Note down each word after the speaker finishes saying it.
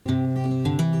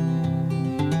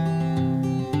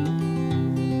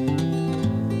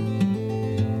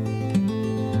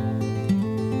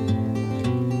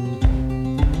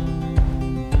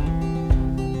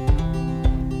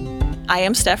I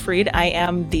am Steph Reed. I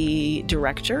am the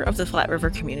director of the Flat River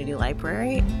Community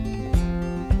Library.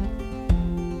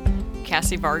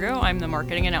 Cassie Vargo. I'm the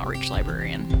marketing and outreach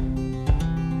librarian.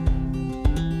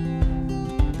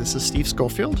 This is Steve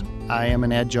Schofield. I am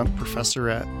an adjunct professor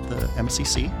at the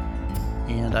MCC,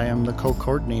 and I am the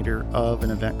co-coordinator of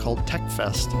an event called Tech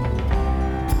Fest.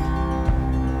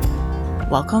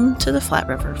 Welcome to the Flat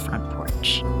River Front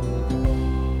Porch.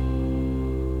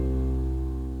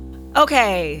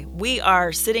 Okay, we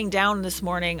are sitting down this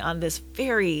morning on this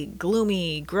very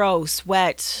gloomy, gross,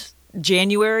 wet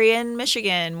January in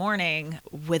Michigan morning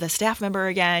with a staff member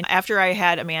again. After I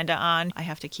had Amanda on, I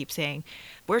have to keep saying,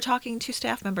 we're talking to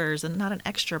staff members and not an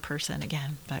extra person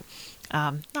again, but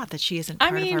not that she isn't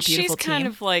part of our beautiful team. She's kind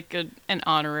of like an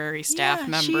honorary staff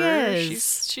member. She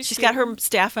is. She's got her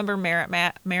staff member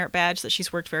merit badge that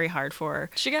she's worked very hard for.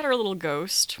 She got her little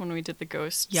ghost when we did the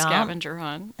ghost scavenger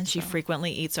hunt. And she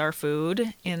frequently eats our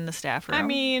food in the staff room. I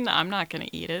mean, I'm not going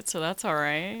to eat it, so that's all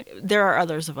right. There are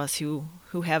others of us who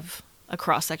have a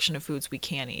cross-section of foods we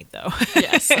can eat, though.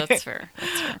 Yes, that's fair.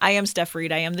 I am Steph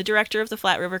Reed. I am the director of the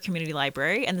Flat River Community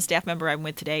Library, and the staff member I'm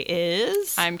with today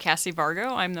is... I'm Cassie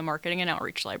Vargo. I'm the marketing and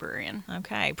outreach librarian.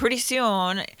 Okay. Pretty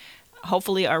soon,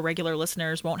 hopefully our regular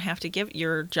listeners won't have to give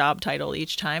your job title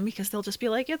each time because they'll just be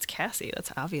like, it's Cassie.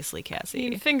 That's obviously Cassie. I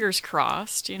mean, fingers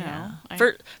crossed, you know.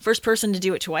 Yeah. First person to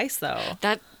do it twice, though.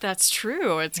 That's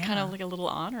true. It's kind of like a little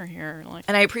honor here.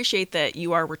 And I appreciate that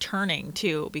you are returning,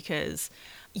 too, because...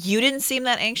 You didn't seem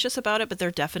that anxious about it, but there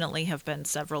definitely have been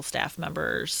several staff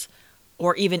members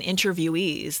or even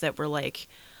interviewees that were like,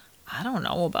 I don't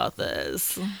know about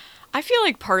this. I feel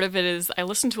like part of it is I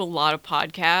listen to a lot of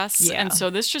podcasts, and so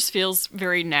this just feels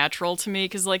very natural to me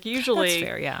because, like, usually That's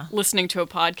fair, yeah. listening to a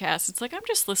podcast, it's like I'm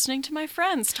just listening to my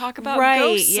friends talk about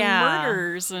ghosts and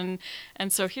murders, and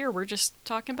so here we're just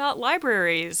talking about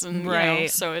libraries, and you know,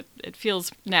 so it feels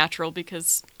natural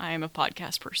because I am a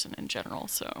podcast person in general,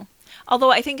 so...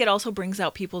 Although I think it also brings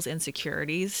out people's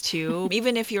insecurities, too.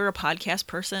 Even if you're a podcast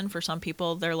person, for some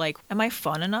people, they're like, am I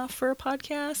fun enough for a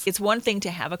podcast? It's one thing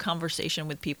to have a conversation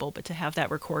with people, but to have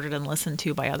that recorded and listened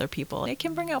to by other people, it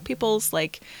can bring out people's,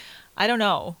 like, I don't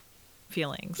know,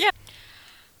 feelings. Yeah.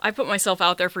 I put myself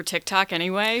out there for TikTok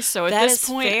anyway, so at this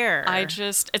point, fair.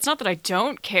 It's not that I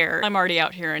don't care. I'm already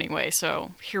out here anyway,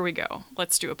 so here we go.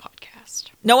 Let's do a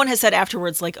podcast. No one has said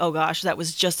afterwards, like, oh gosh, that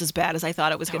was just as bad as I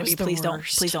thought it was going to be. Please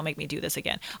don't make me do this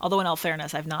again. Although in all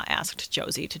fairness, I've not asked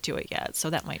Josie to do it yet,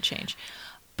 so that might change.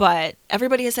 But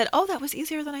everybody has said, oh, that was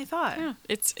easier than I thought. Yeah,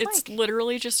 it's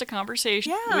literally just a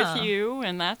conversation with you,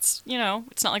 and that's, you know,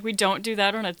 it's not like we don't do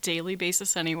that on a daily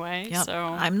basis anyway. Yep. So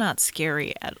I'm not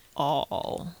scary at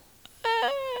all.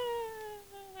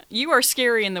 You are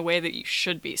scary in the way that you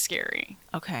should be scary.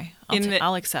 Okay,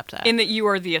 I'll accept that. In that you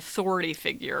are the authority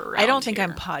figure around I don't think here.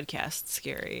 I'm podcast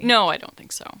scary. No, I don't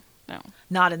think so. No.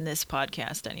 Not in this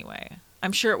podcast anyway.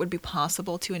 I'm sure it would be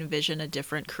possible to envision a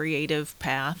different creative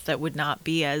path that would not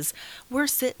be as we're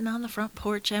sitting on the front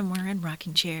porch and we're in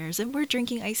rocking chairs and we're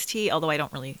drinking iced tea, although I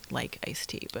don't really like iced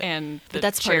tea. But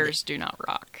that's chairs do not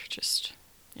rock. Just,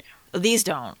 yeah. These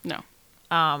don't. No.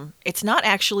 It's not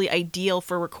actually ideal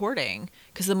for recording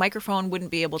because the microphone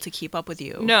wouldn't be able to keep up with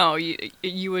you. No,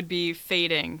 you would be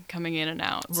fading, coming in and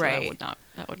out. So right.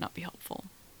 That would not be helpful.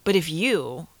 But if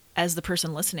you, as the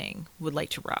person listening, would like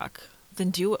to rock, then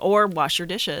do it, or wash your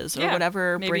dishes, or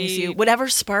whatever brings you, whatever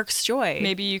sparks joy.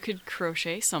 Maybe you could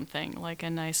crochet something, like a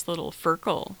nice little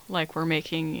firkle, like we're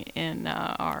making in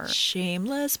our...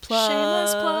 Shameless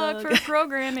plug for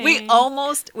programming. We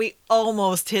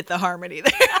almost hit the harmony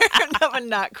there, but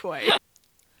not quite.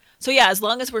 So yeah, as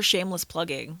long as we're shameless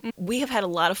plugging, we have had a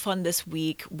lot of fun this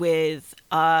week with,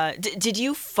 did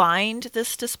you find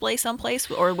this display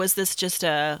someplace, or was this just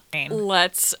a...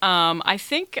 Let's, I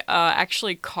think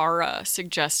actually Cara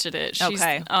suggested it. She's,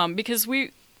 okay. Because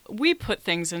we put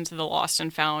things into the Lost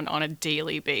and Found on a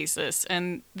daily basis,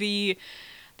 and the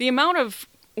amount of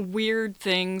weird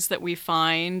things that we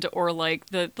find, or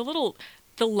like the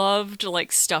loved like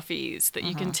stuffies that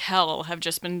you can tell have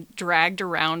just been dragged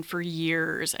around for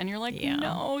years, and you're like,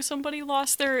 no, somebody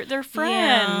lost their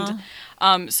friend.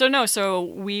 So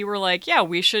we were like,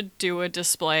 we should do a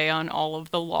display on all of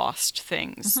the lost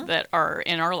things that are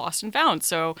in our Lost and Found.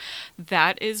 So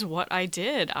that is what I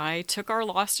did. I took our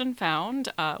Lost and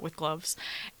Found with gloves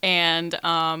and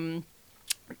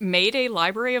made a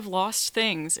library of lost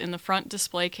things in the front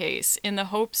display case in the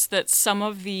hopes that some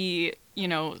of the,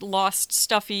 lost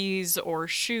stuffies or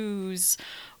shoes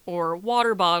or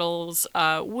water bottles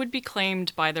would be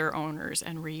claimed by their owners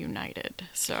and reunited.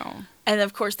 So, and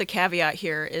of course the caveat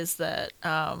here is that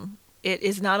It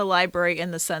is not a library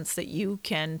in the sense that you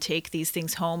can take these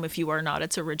things home if you are not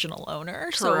its original owner.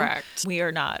 Correct. So we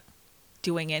are not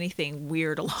doing anything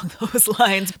weird along those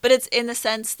lines. But it's in the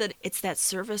sense that it's that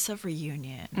service of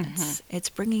reunion. It's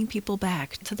bringing people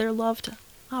back to their loved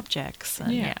objects.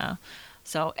 And yeah.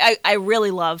 So I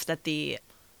really love that the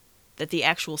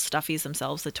actual stuffies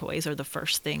themselves, the toys, are the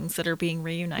first things that are being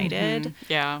reunited.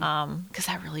 Yeah. Because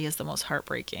that really is the most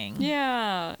heartbreaking.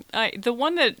 Yeah. The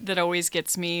one that always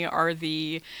gets me are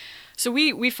so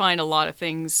we find a lot of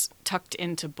things tucked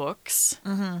into books.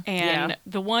 And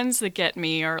the ones that get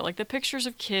me are like the pictures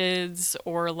of kids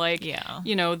or like,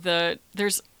 you know,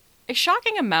 there's a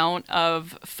shocking amount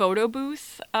of photo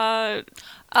booth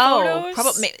photos.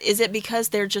 Probably. Is it because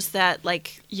they're just that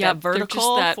that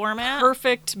vertical that format?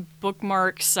 Perfect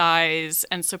bookmark size,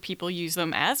 and so people use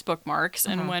them as bookmarks.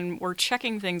 And when we're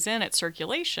checking things in at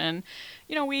circulation,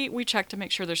 you know, we check to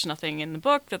make sure there's nothing in the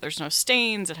book, that there's no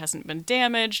stains, it hasn't been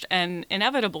damaged, and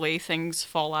inevitably things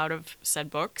fall out of said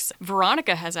books.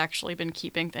 Veronica has actually been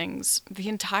keeping things the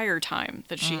entire time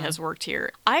that she has worked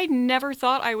here. I never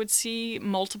thought I would see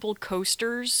multiple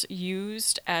coasters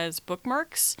used as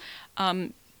bookmarks.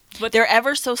 But they're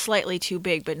ever so slightly too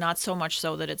big, but not so much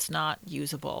so that it's not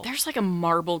usable. There's like a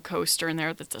marble coaster in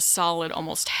there that's a solid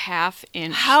almost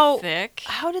half-inch thick.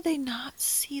 How did they not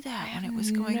see that when it was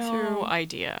going through? No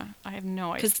idea. I have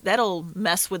no idea. Because that'll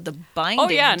mess with the binding. Oh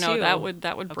yeah, no, too.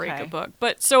 that would break a book.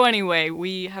 But so anyway,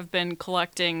 we have been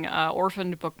collecting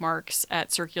orphaned bookmarks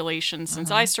at circulation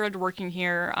since I started working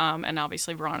here, and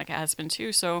obviously Veronica has been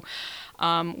too. So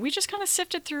we just kind of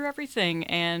sifted through everything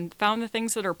and found the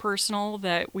things that are personal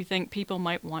that we think people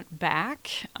might want back.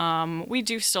 We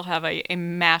do still have a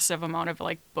massive amount of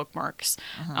like bookmarks,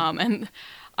 and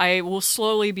I will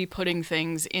slowly be putting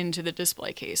things into the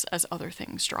display case as other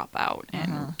things drop out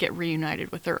and get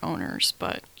reunited with their owners.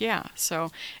 But yeah,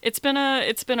 so it's been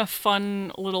a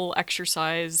fun little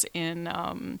exercise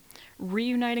in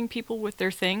reuniting people with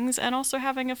their things and also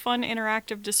having a fun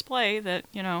interactive display that,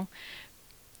 you know,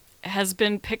 has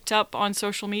been picked up on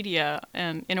social media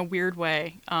and in a weird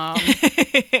way.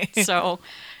 So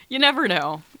you never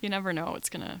know. You never know. It's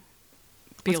going to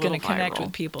be going to connect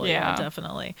with people. Yeah,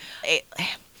 definitely.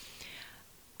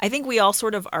 I think we all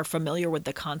sort of are familiar with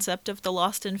the concept of the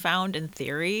lost and found in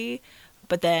theory,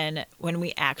 but then when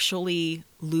we actually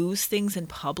lose things in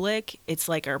public, it's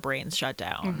like our brains shut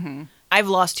down. I've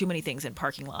lost too many things in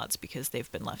parking lots because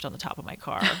they've been left on the top of my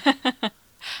car.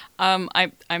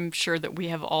 I'm sure that we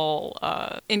have all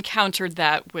encountered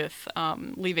that with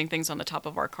leaving things on the top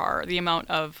of our car. The amount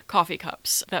of coffee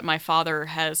cups that my father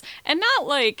has, and not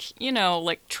like, you know,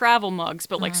 like travel mugs,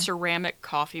 but like ceramic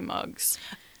coffee mugs.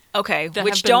 Okay,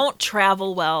 which don't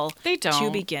travel well they don't. To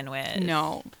begin with.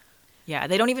 No. Yeah,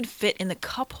 they don't even fit in the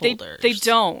cup holders. They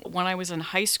don't. When I was in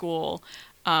high school,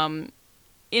 in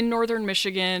northern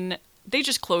Michigan, they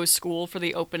just closed school for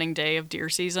the opening day of deer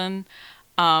season.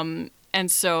 And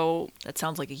so... That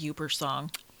sounds like a Uber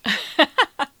song.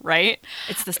 Right?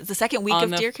 It's the second week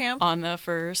of deer camp? On the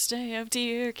first day of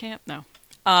deer camp. No.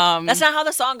 That's not how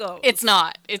the song goes. It's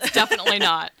not. It's definitely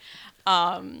not.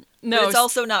 No, but it's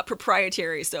also not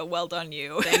proprietary, so well done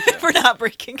you for not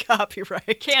breaking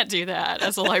copyright. Can't do that.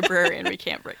 As a librarian, we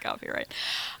can't break copyright.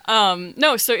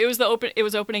 No, so it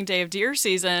was opening day of deer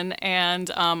season,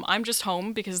 and I'm just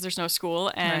home because there's no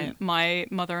school, and my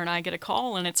mother and I get a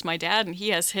call, and it's my dad, and he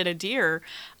has hit a deer.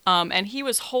 And he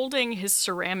was holding his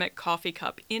ceramic coffee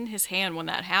cup in his hand when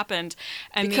that happened.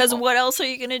 And because what else are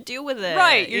you going to do with it?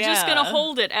 Right. You're just going to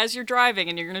hold it as you're driving,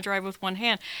 and you're going to drive with one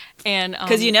hand. And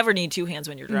because you never need two hands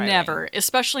when you're driving. Never.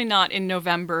 Especially not in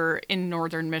November in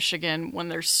northern Michigan when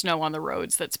there's snow on the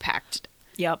roads that's packed.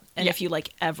 Yep. And if you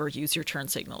ever use your turn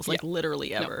signals,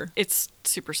 literally ever. No, it's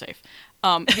super safe.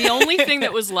 The only thing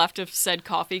that was left of said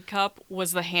coffee cup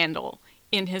was the handle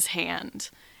in his hand.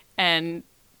 And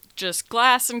just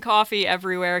glass and coffee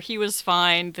everywhere. He was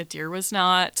fine. The deer was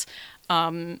not.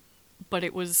 But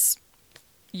it was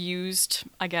used,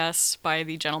 I guess, by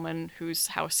the gentleman whose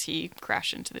house he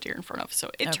crashed into the deer in front of.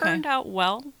 So it turned out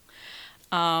well.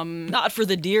 Not for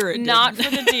the deer. Not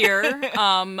for the deer.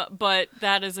 But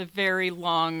that is a very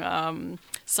long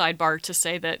sidebar to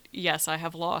say that, yes, I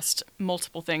have lost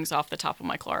multiple things off the top of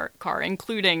my car,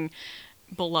 including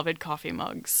beloved coffee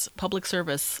mugs. Public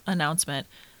service announcement.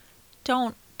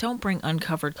 Don't bring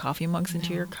uncovered coffee mugs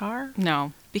into your car.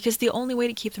 No. Because the only way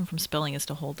to keep them from spilling is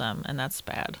to hold them, and that's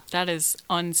bad. That is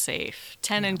unsafe.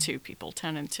 10 and 2, people.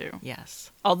 10 and 2.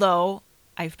 Yes. Although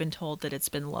I've been told that it's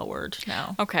been lowered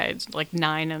now. Okay, it's like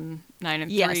 9 and 3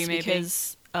 maybe. Yes,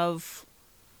 because of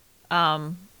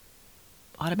not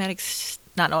automatic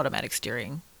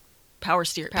steering. Power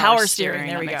steering.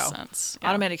 There we makes go. Sense. Yeah.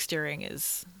 Automatic steering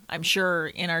is, I'm sure,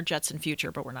 in our Jetson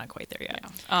future, but we're not quite there yet.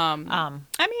 Yeah.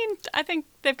 I mean, I think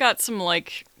they've got some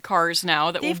like cars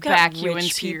now that will They've got back you rich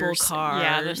into people your cars.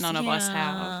 Yeah, that none of us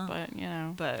have, but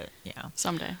But yeah.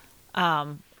 someday.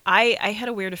 I had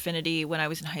a weird affinity when I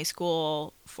was in high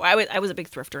school. I was a big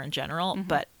thrifter in general,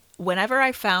 but whenever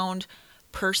I found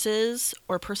purses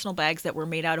or personal bags that were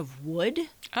made out of wood,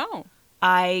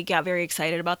 I got very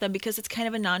excited about them because it's kind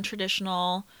of a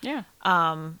non-traditional. Yeah.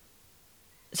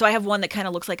 So I have one that kind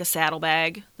of looks like a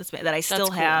saddlebag that I still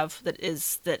cool. have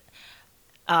that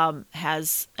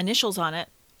has initials on it,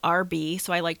 RB.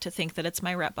 So I like to think that it's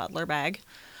my Rhett Butler bag.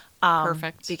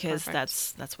 Perfect. Because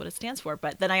Perfect. that's what it stands for.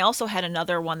 But then I also had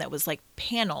another one that was like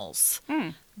panels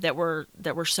that were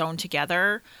sewn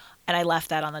together, and I left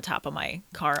that on the top of my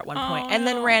car at one point, and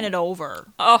then ran it over.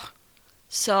 Oh,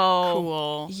 so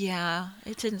cool. Yeah,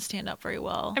 it didn't stand up very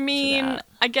well. I mean,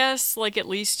 I guess like at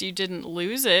least you didn't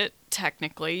lose it.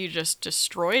 Technically, you just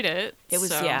destroyed it. It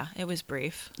was it was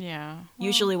brief. Yeah. Well.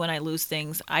 Usually when I lose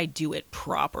things, I do it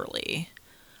properly.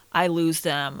 I lose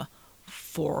them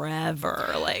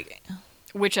forever, like.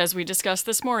 Which, as we discussed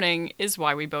this morning, is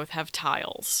why we both have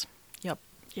tiles. Yep.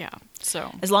 Yeah.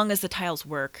 So. As long as the tiles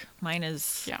work, mine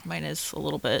is a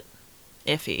little bit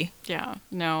iffy. Yeah.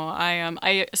 No,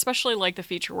 I especially like the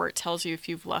feature where it tells you if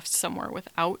you've left somewhere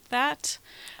without that.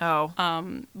 Oh.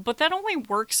 But that only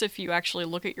works if you actually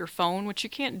look at your phone, which you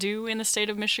can't do in the state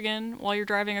of Michigan while you're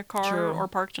driving a car True. or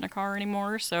parked in a car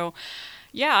anymore. So,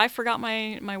 yeah, I forgot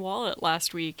my wallet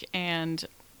last week and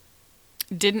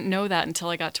didn't know that until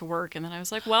I got to work. And then I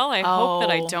was like, well, I hope that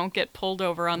I don't get pulled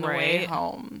over on the way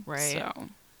home. Right. So.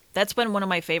 That's been one of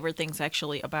my favorite things,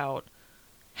 actually, about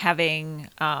having...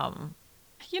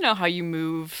 You know how you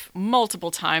move multiple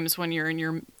times when you're in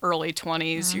your early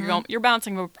 20s. You're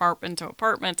bouncing from apartment to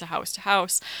apartment to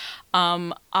house.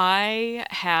 I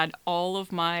had all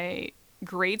of my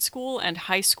grade school and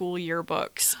high school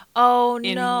yearbooks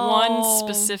in one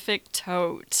specific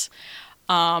tote.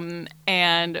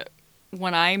 And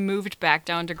when I moved back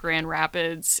down to Grand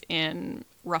Rapids in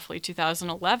roughly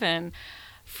 2011,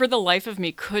 for the life of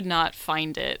me, could not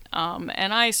find it.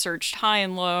 And I searched high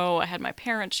and low. I had my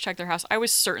parents check their house. I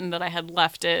was certain that I had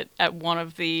left it at one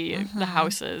of the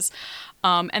houses.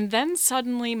 And then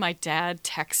suddenly my dad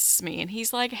texts me and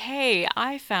he's like, hey,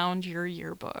 I found your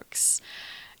yearbooks.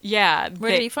 Yeah.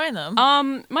 Where did he find them?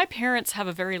 My parents have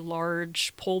a very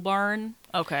large pole barn.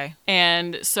 Okay.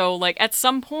 And so, like, at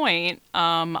some point,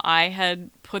 I had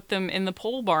put them in the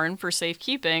pole barn for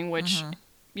safekeeping, which,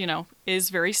 is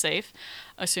very safe,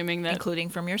 assuming that... Including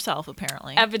from yourself,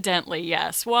 apparently. Evidently,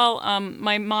 yes. Well,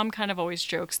 my mom kind of always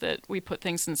jokes that we put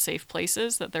things in safe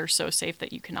places, that they're so safe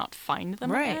that you cannot find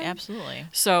them Right, again. Absolutely.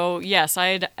 So, yes, I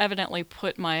had evidently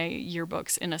put my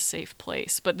yearbooks in a safe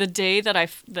place. But the day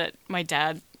that my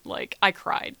dad... Like, I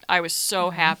cried. I was so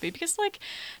happy because, like,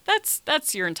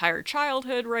 that's your entire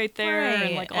childhood right there. Right.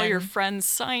 And, like, all your friends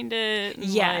signed it. And,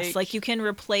 yes, like, you can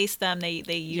replace them. They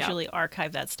usually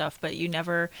archive that stuff, but you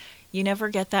never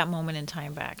get that moment in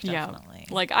time back, definitely.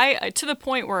 Yeah. Like, I to the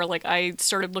point where, like, I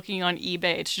started looking on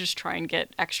eBay to just try and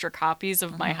get extra copies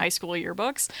of my high school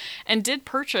yearbooks and did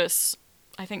purchase,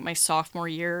 I think, my sophomore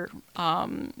year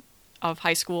of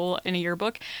high school in a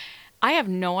yearbook. I have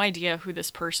no idea who this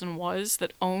person was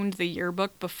that owned the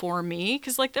yearbook before me,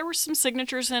 because like there were some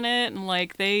signatures in it, and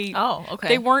like they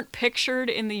weren't pictured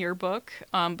in the yearbook,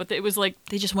 but it was like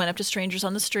they just went up to strangers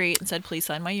on the street and said, "Please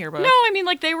sign my yearbook." No, I mean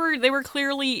like they were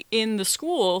clearly in the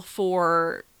school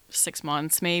for 6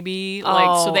 months, maybe,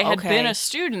 like so they had been a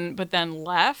student but then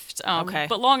left,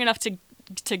 but long enough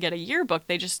to get a yearbook.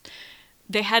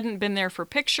 They hadn't been there for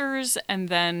pictures and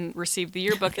then received the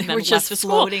yearbook and then left just the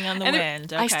school. Floating on the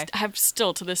wind. I have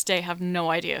still to this day have no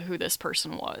idea who this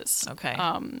person was. Okay.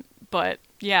 But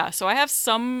yeah, so I have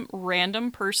some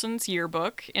random person's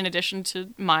yearbook in addition to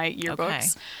my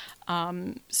yearbooks.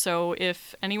 Okay. So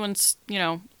if anyone's,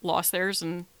 lost theirs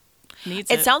and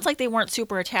needs it. It sounds like they weren't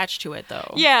super attached to it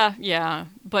though. Yeah.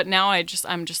 But now I'm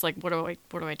just like, what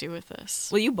do I do with this?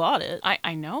 Well, you bought it.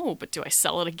 I know, but do I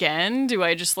sell it again? Do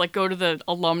I just like go to the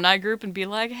alumni group and be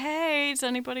like, hey, does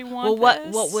anybody want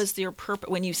this? What was your purpose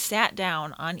when you sat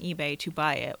down on eBay to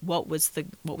buy it? What was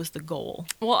the goal?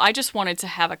 Well, I just wanted to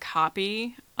have a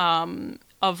copy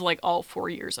of like all 4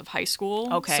 years of high school.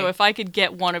 Okay. So if I could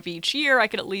get one of each year, I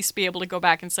could at least be able to go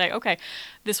back and say, okay,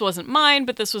 this wasn't mine,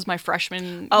 but this was my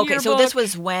freshman Okay, yearbook. so this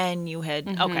was when you had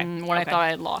when I thought I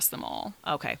had lost them all.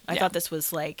 Okay. I thought this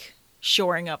was like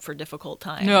shoring up for difficult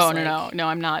times. No,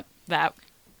 I'm not that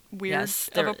weird Yes,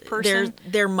 of a person.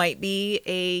 there might be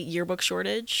a yearbook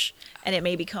shortage, and it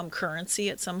may become currency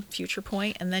at some future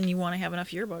point, and then you want to have enough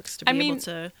yearbooks to be able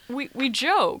to. We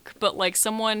joke, but like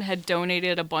someone had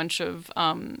donated a bunch of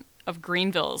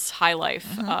Greenville's High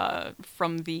Life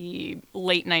from the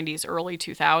late 90s, early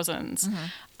 2000s.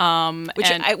 Which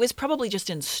it was probably just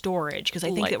in storage, because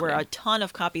I think there were Likely. a ton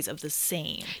of copies of the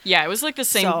same. Yeah, it was like the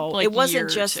same. So like, it wasn't year or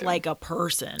just two. like a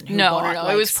person who No, bought no,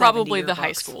 like it was 70 probably the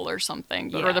high yearbooks. school or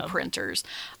something, or the Yeah. printers.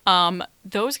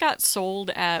 Those got sold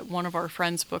at one of our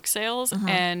friends' book sales,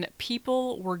 and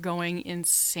people were going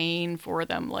insane for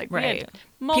them. Like, we had Right.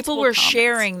 multiple People were comments.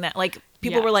 sharing that. Like,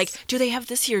 people were like, Yes. do they have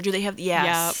this here? Do they have...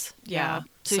 Yes. Yep. Yeah. Yep.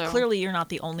 So, So- clearly you're not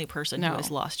the only person who No.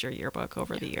 has lost your yearbook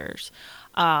over the years.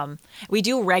 We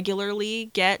do regularly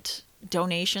get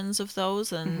donations of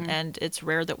those, and it's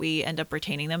rare that we end up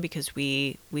retaining them, because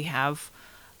we have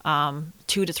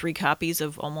 2 to 3 copies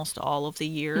of almost all of the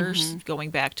years going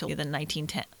back to the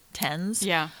 1910s.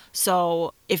 Yeah.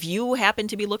 So if you happen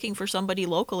to be looking for somebody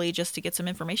locally just to get some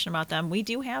information about them, we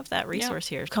do have that resource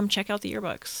here. Come check out the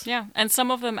yearbooks. Yeah, and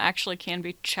some of them actually can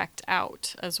be checked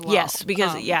out as well. Yes,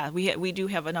 because we do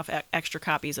have enough extra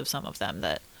copies of some of them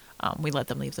that we let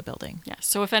them leave the building. Yeah,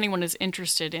 so if anyone is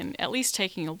interested in at least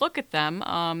taking a look at them,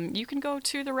 you can go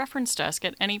to the reference desk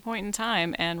at any point in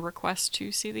time and request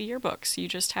to see the yearbooks. You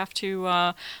just have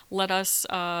to let us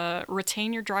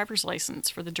retain your driver's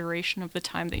license for the duration of the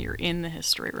time that you're in the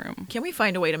history room. Can we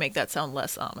find a way to make that sound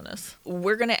less ominous?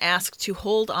 We're going to ask to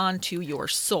hold on to your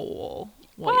soul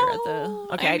while you're at Well,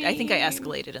 the... Okay, I think I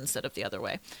escalated instead of the other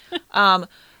way.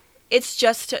 It's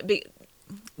just to be...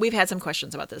 We've had some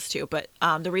questions about this too, but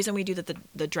the reason we do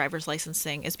the driver's license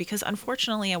thing is because,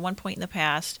 unfortunately, at one point in the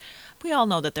past, we all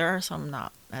know that there are some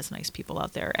not as nice people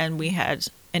out there, and we had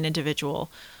an individual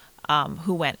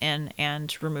who went in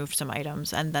and removed some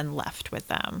items and then left with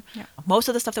them. Yeah. Most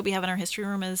of the stuff that we have in our history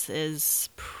room is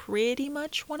pretty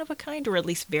much one of a kind, or at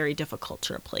least very difficult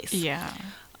to replace. Yeah.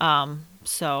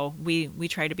 So we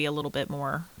try to be a little bit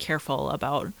more careful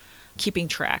about keeping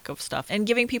track of stuff and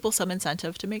giving people some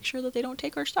incentive to make sure that they don't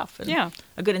take our stuff. And Yeah.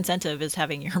 a good incentive is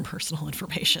having your personal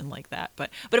information like that. But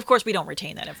of course, we don't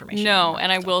retain that information. No, anymore,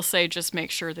 and I so. will say, just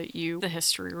make sure that the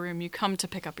history room, you come to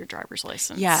pick up your driver's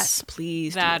license. Yes,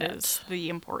 please. That do that is the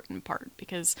important part,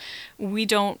 because we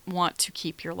don't want to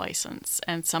keep your license,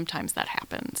 and sometimes that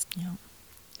happens. Yeah.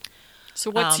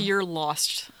 So what's your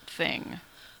lost thing?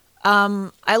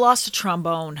 I lost a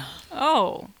trombone.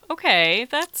 Oh, okay.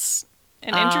 That's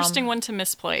an interesting one to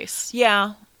misplace.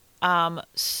 Yeah.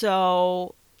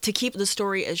 So to keep the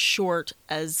story as short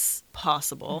as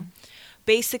possible,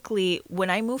 basically,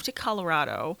 when I moved to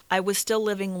Colorado, I was still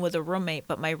living with a roommate,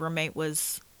 but my roommate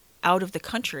was out of the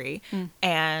country,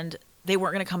 and they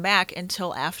weren't going to come back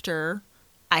until after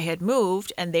I had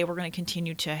moved, and they were going to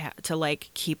continue to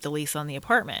like keep the lease on the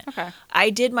apartment. Okay.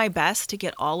 I did my best to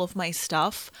get all of my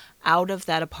stuff out of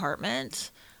that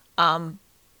apartment.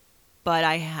 But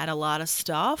I had a lot of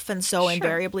stuff, and so Sure.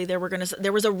 invariably there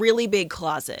was a really big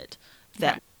closet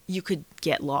that Right. you could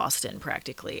get lost in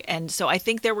practically. And so I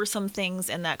think there were some things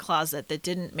in that closet that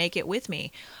didn't make it with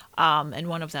me. And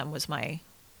one of them was my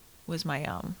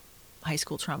high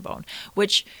school trombone,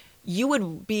 which you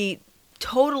would be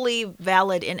totally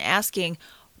valid in asking,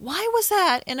 why was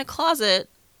that in a closet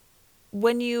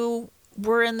when you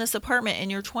were in this apartment in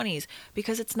your 20s?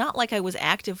 Because it's not like I was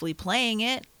actively playing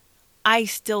it. I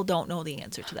still don't know the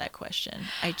answer to that question.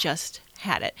 I just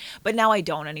had it. But now I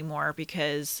don't anymore,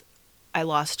 because I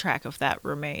lost track of that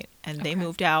roommate, and they Okay.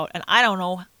 moved out. And I don't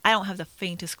know. I don't have the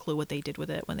faintest clue what they did with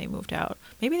it when they moved out.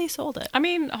 Maybe they sold it. I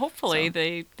mean, hopefully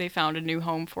So. they found a new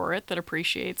home for it that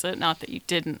appreciates it. Not that you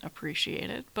didn't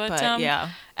appreciate it, but yeah.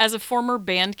 as a former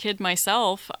band kid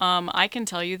myself, I can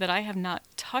tell you that I have not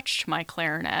touched my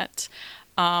clarinet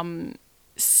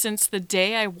since the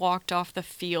day I walked off the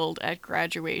field at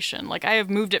graduation. Like, I have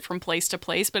moved it from place to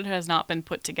place, but it has not been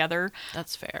put together.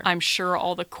 That's fair. I'm sure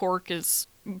all the cork is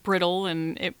brittle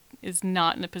and it is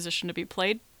not in a position to be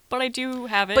played, but I do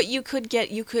have it. But you could get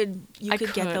get those. I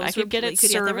could get it you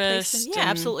could them replaced. serviced Yeah, and-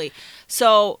 absolutely.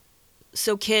 So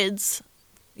kids,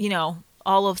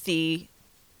 all of the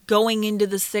going into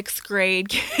the 6th grade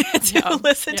kids Yeah, who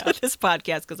listen yeah. to this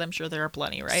podcast, because I'm sure there are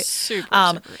plenty, right?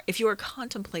 Super. If you are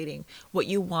contemplating what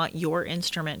you want your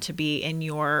instrument to be in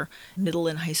your middle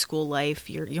and high school life,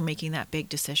 you're making that big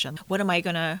decision. What am I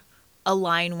going to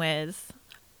align with?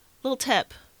 Little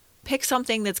tip, pick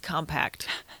something that's compact,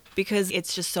 because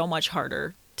it's just so much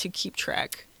harder to keep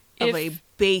track of a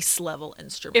base level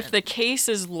instrument. If the case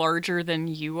is larger than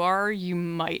you are, you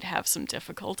might have some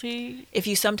difficulty. If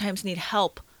you sometimes need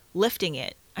help lifting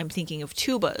it, I'm thinking of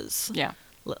tubas. Yeah.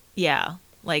 Yeah.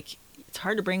 Like, it's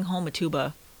hard to bring home a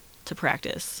tuba to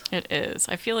practice. It is.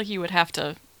 I feel like you would have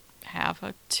to have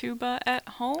a tuba at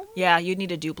home. Yeah, you'd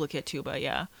need a duplicate tuba,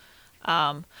 yeah.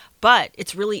 But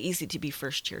it's really easy to be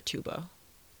first-year tuba.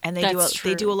 And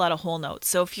they do a lot of whole notes.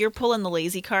 So if you're pulling the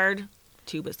lazy card,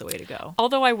 tuba's the way to go.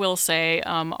 Although I will say,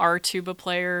 our tuba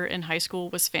player in high school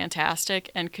was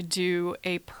fantastic and could do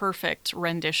a perfect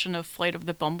rendition of Flight of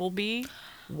the Bumblebee.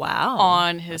 Wow.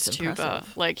 On his That's tuba.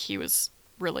 impressive. Like, he was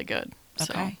really good.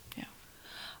 Okay. So, yeah.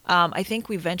 I think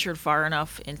we ventured far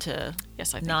enough into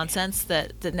nonsense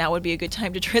that now would be a good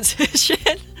time to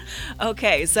transition.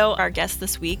 Okay, so our guest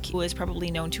this week, who is probably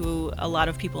known to a lot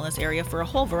of people in this area for a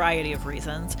whole variety of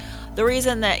reasons. The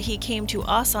reason that he came to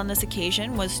us on this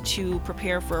occasion was to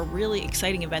prepare for a really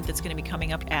exciting event that's going to be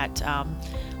coming up at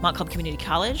Montcalm Community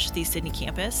College, the Sidney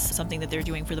Campus, something that they're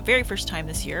doing for the very first time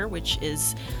this year, which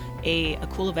is a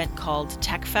cool event called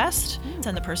Tech Fest.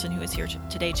 And the person who is here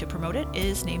today to promote it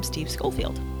is named Steve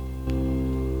Schofield.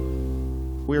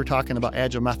 We were talking about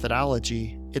agile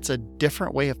methodology. It's a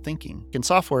different way of thinking. In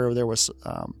software, there was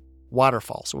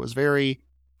waterfall. So it was very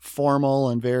formal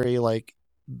and very like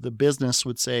the business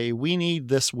would say, we need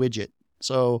this widget.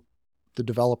 So the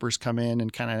developers come in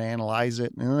and kind of analyze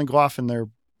it and then go off in their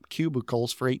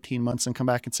cubicles for 18 months and come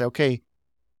back and say, okay,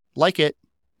 like it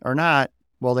or not.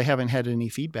 Well, they haven't had any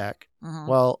feedback. Mm-hmm.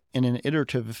 Well, in an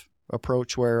iterative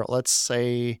approach where let's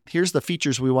say, here's the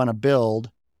features we want to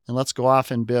build and let's go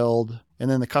off and build. And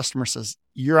then the customer says,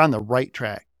 you're on the right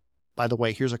track. By the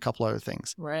way, here's a couple other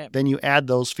things. Right. Then you add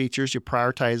those features, you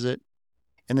prioritize it,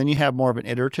 and then you have more of an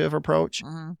iterative approach.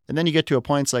 Mm-hmm. And then you get to a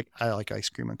point, it's like, I like ice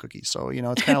cream and cookies. So,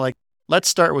 it's kind of like, let's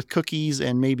start with cookies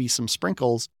and maybe some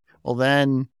sprinkles. Well,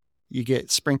 then you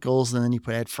get sprinkles and then you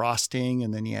add frosting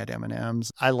and then you add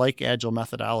M&Ms. I like agile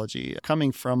methodology.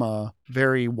 Coming from a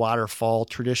very waterfall,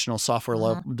 traditional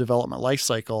software development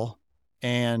lifecycle,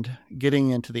 and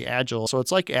getting into the agile. So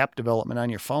it's like app development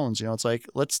on your phones. It's like,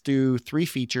 let's do 3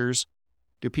 features.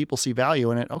 Do people see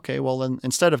value in it? Okay, well, then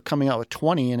instead of coming out with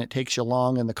 20 and it takes you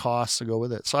long and the costs to go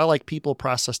with it. So I like people,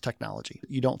 process, technology.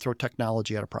 You don't throw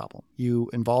technology at a problem. You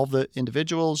involve the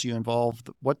individuals. You involve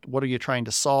what are you trying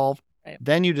to solve? Right.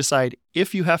 Then you decide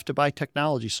if you have to buy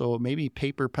technology. So maybe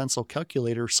paper, pencil,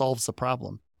 calculator solves the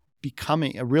problem.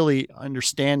 Becoming really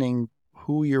understanding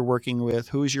who you're working with,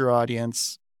 who's your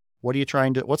audience,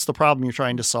 what's the problem you're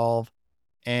trying to solve,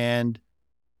 and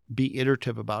be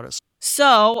iterative about it.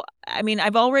 So, I mean,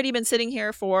 I've already been sitting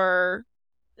here for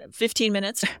 15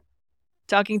 minutes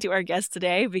talking to our guest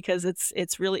today because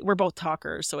it's really, we're both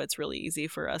talkers, so it's really easy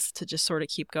for us to just sort of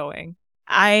keep going.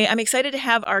 I'm excited to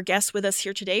have our guests with us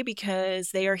here today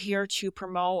because they are here to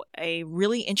promote a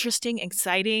really interesting,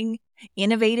 exciting,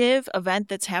 innovative event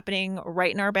that's happening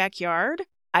right in our backyard.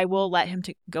 I will let him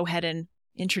to go ahead and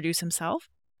introduce himself.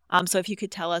 So if you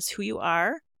could tell us who you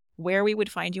are, where we would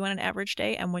find you on an average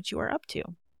day, and what you are up to.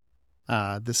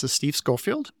 This is Steve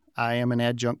Schofield. I am an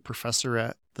adjunct professor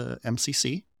at the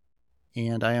MCC,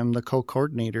 and I am the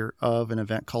co-coordinator of an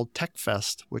event called Tech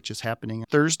Fest, which is happening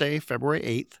Thursday, February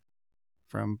 8th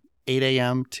from 8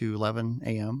 a.m. to 11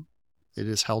 a.m. It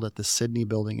is held at the Sidney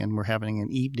building, and we're having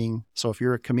an evening. So if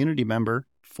you're a community member,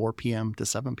 4 p.m. to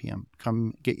 7 p.m.,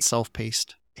 come get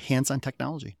self-paced hands-on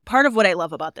technology. Part of what I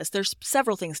love about this, there's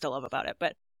several things to love about it,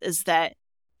 but is that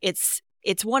it's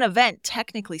one event,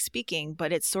 technically speaking,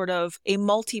 but it's sort of a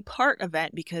multi-part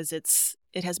event because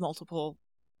it has multiple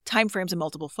timeframes and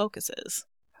multiple focuses.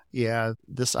 Yeah,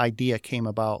 this idea came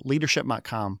about. Leadership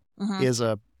Montcalm is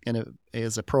a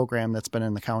program that's been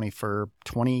in the county for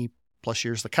 20 plus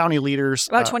years. The county leaders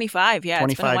about 25, yeah,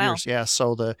 25 it's been a while. years, yeah.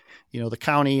 So the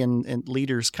county and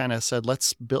leaders kind of said,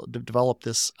 let's develop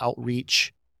this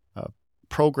outreach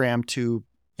program to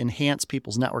enhance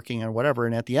people's networking or whatever.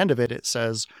 And at the end of it, it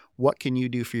says, what can you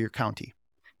do for your county?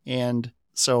 And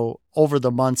so over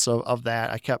the months of that,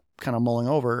 I kept kind of mulling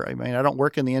over. I mean, I don't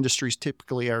work in the industries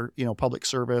typically are, public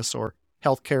service or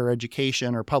healthcare,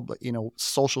 education, or public,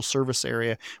 social service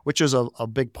area, which is a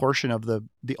big portion of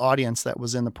the audience that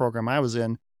was in the program I was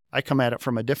in. I come at it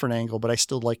from a different angle, but I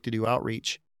still like to do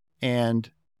outreach and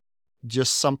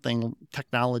just something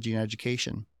technology and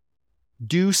education.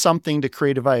 Do something to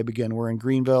create a vibe. Again, we're in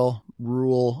Greenville,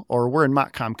 rural, or we're in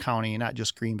Montcalm County, not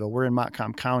just Greenville. We're in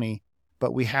Montcalm County,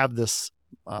 but we have this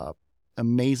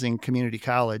amazing community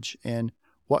college. And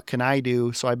what can I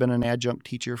do? So I've been an adjunct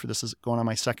teacher this is going on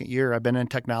my second year. I've been in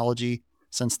technology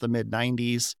since the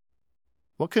mid-90s.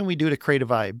 What can we do to create a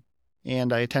vibe?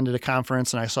 And I attended a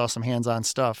conference and I saw some hands-on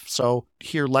stuff. So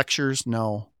here, lectures,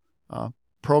 no.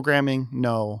 Programming,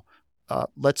 no.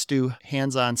 Let's do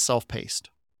hands-on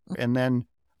self-paced. And then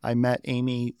I met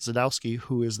Amy Zadowski,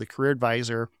 who is the career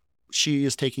advisor she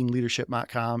is taking leadership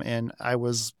Montcalm, and I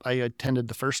attended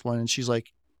the first one, and she's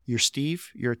like, "You're Steve,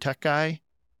 you're a tech guy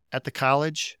at the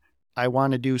college. I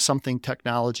want to do something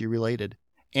technology related."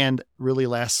 And really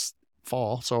last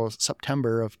fall, so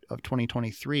September of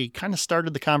 2023, kind of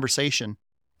started the conversation.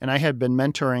 And I had been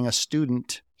mentoring a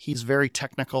student. He's very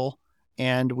technical,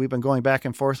 and we've been going back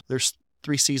and forth. There's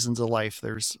 3 seasons of life.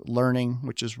 There's learning,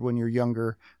 which is when you're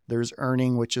younger. There's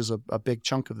earning, which is a big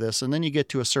chunk of this. And then you get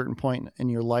to a certain point in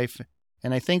your life.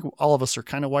 And I think all of us are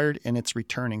kind of wired, and it's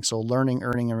returning. So learning,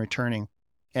 earning, and returning.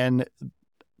 And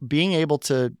being able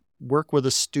to work with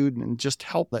a student and just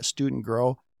help that student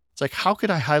grow. It's like, how could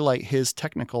I highlight his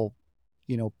technical,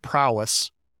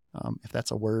 prowess, if that's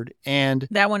a word? And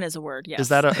that one is a word. Yes. Is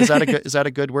that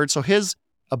a good word? So his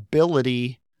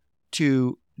ability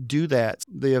to do that.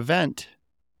 The event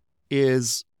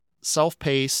is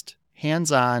self-paced,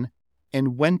 hands-on,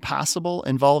 and when possible,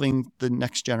 involving the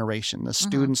next generation, the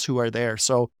students who are there.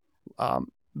 So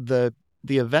the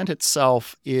event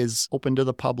itself is open to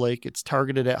the public. It's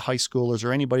targeted at high schoolers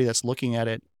or anybody that's looking at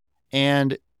it.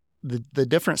 And the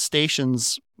different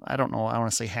stations, I don't know, I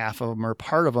want to say half of them or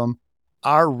part of them,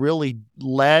 are really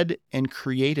led and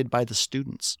created by the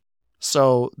students.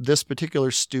 So this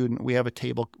particular student, we have a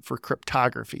table for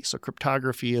cryptography. So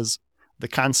cryptography is the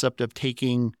concept of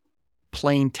taking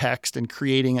plain text and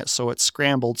creating it so it's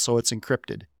scrambled, so it's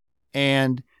encrypted.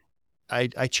 And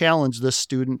I challenged this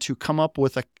student to come up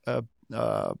with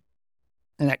an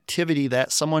activity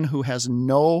that someone who has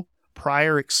no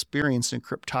prior experience in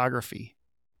cryptography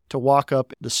to walk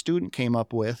up, the student came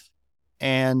up with,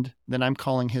 and then I'm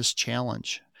calling his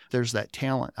challenge. There's that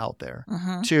talent out there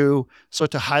to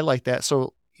highlight that.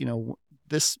 So,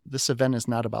 this event is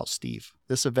not about Steve.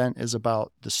 This event is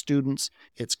about the students.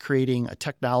 It's creating a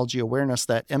technology awareness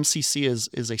that MCC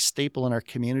is a staple in our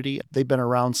community. They've been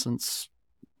around since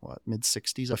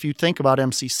mid-60s. If you think about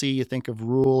MCC, you think of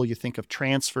rural, you think of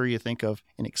transfer, you think of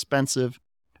inexpensive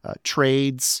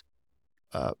trades,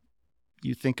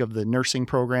 you think of the nursing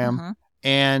program,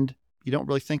 and you don't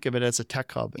really think of it as a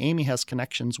tech hub. Amy has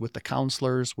connections with the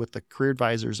counselors, with the career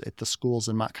advisors at the schools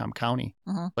in Montcalm County.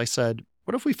 I said,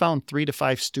 what if we found 3 to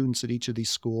 5 students at each of these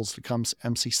schools to come to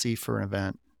MCC for an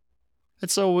event?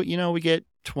 And so, we get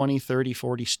 20, 30,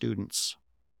 40 students.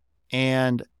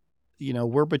 And,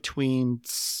 we're between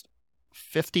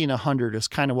 50 and 100 is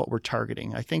kind of what we're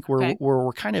targeting. I think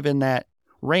we're kind of in that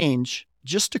range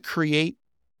just to create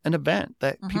an event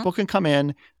that people can come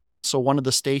in. So one of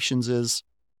the stations is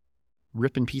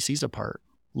ripping PCs apart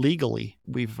legally.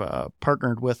 We've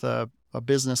partnered with a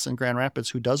business in Grand Rapids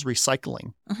who does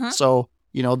recycling. So,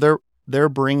 they're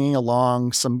bringing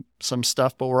along some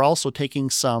stuff, but we're also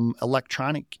taking some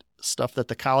electronic stuff that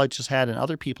the college has had and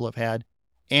other people have had.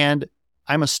 And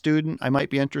I'm a student, I might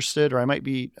be interested, or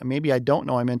maybe I don't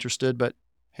know I'm interested, but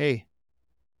hey,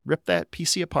 rip that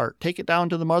PC apart, take it down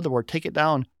to the motherboard, take it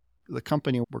down. The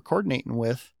company we're coordinating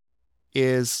with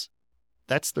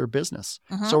that's their business.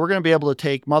 So we're going to be able to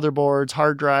take motherboards,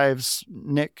 hard drives,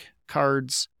 NIC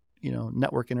cards,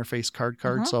 network interface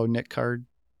cards, so NIC card.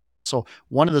 So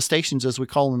one of the stations is we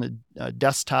call them a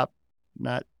desktop,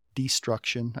 not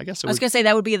destruction. I guess I was going to say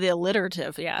that would be the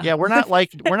alliterative. Yeah. Yeah. We're not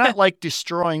like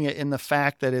destroying it in the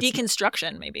fact that it's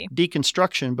deconstruction, maybe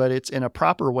deconstruction, but it's in a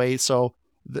proper way. So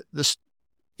the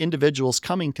individuals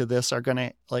coming to this are going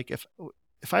to, like,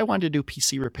 if I wanted to do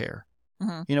PC repair,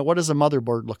 what does a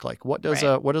motherboard look like? What does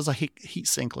a heat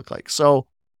sink look like? So,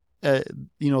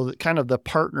 kind of the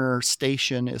partner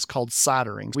station is called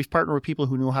soldering. We've partnered with people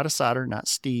who know how to solder, not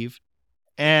Steve.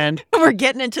 And we're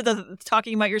getting into the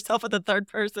talking about yourself with the third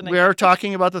person. We are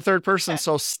talking about the third person.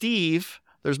 So Steve,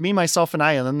 there's me, myself, and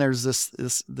I, and then there's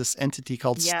this entity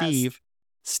called Steve.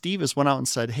 Steve has went out and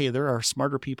said, hey, there are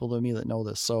smarter people than me that know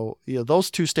this. So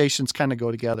those two stations kind of go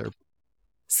together.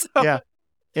 So, yeah.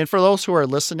 And for those who are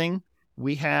listening,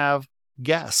 we have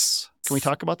guests. Can we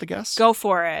talk about the guests? Go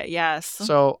for it. Yes.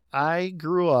 So I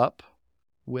grew up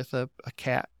with a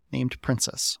cat named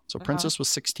Princess. So Princess was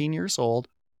 16 years old.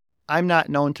 I'm not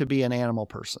known to be an animal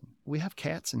person. We have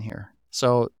cats in here.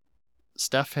 So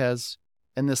Steph has,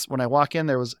 and this, when I walk in,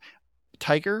 there was a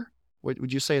tiger.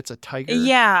 Would you say it's a tiger?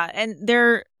 Yeah. And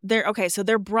they're okay. So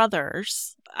they're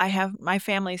brothers. I have my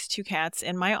family's 2 cats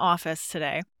in my office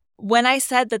today. When I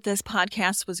said that this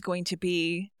podcast was going to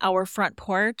be our front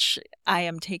porch, I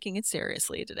am taking it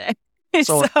seriously today.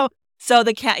 So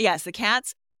the cat, yes, the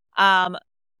cats. The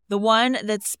one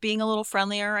that's being a little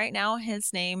friendlier right now,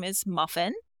 his name is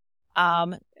Muffin.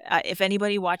 If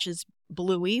anybody watches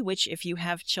Bluey, which if you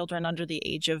have children under the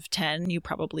age of 10, you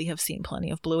probably have seen plenty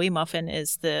of Bluey. Muffin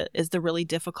is the really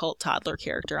difficult toddler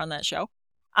character on that show.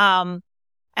 And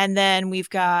And then we've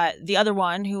got the other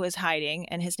one who is hiding,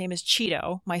 and his name is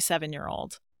Cheeto. My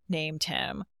 7-year-old named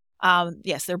him.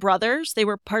 Yes, they're brothers. They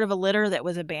were part of a litter that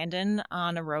was abandoned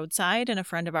on a roadside, and a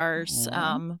friend of ours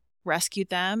rescued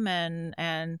them,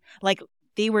 and like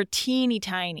they were teeny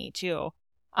tiny too.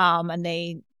 And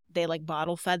they like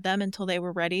bottle fed them until they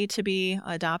were ready to be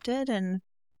adopted, and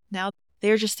now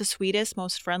they're just the sweetest,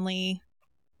 most friendly,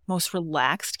 most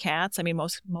relaxed cats. I mean,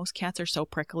 most cats are so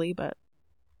prickly, but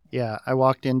yeah, I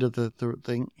walked into the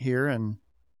thing here and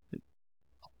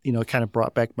it kind of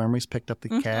brought back memories, picked up the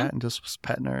cat and just was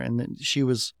petting her. And then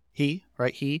he,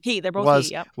 they're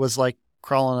both yep. was like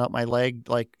crawling up my leg,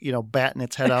 like, batting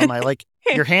its head on my, like,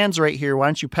 your hand's right here. Why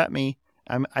don't you pet me?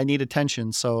 I need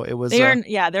attention. So it was, they're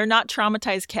not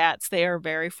traumatized cats. They are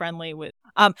very friendly with,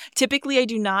 typically I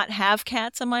do not have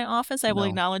cats in my office. I will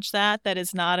acknowledge that. That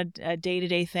is not a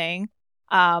day-to-day thing.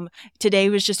 Today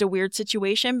was just a weird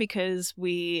situation because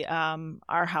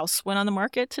our house went on the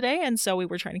market today. And so we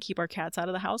were trying to keep our cats out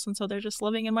of the house. And so they're just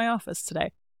living in my office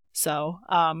today. So,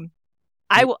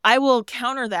 I will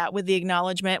counter that with the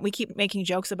acknowledgement. We keep making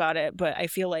jokes about it, but I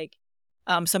feel like,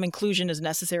 some inclusion is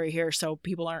necessary here so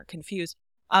people aren't confused.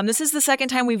 This is the second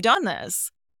time we've done this.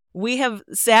 We have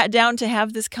sat down to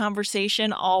have this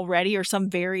conversation already, or some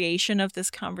variation of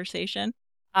this conversation.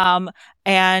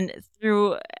 And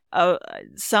through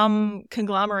some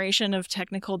conglomeration of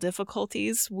technical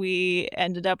difficulties, we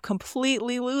ended up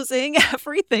completely losing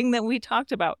everything that we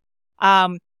talked about.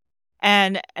 And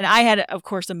I had, of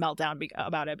course, a meltdown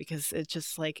about it because it's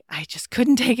just like, I just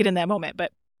couldn't take it in that moment.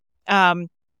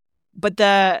 But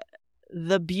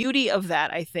the beauty of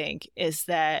that, I think, is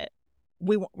that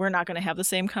we're not going to have the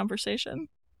same conversation.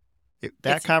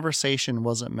 That conversation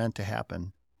wasn't meant to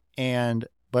happen.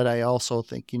 But I also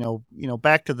think,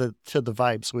 back to the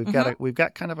vibes. We've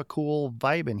got kind of a cool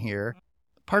vibe in here.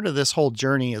 Part of this whole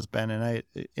journey has been,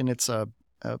 and it's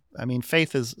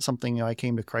faith is something, I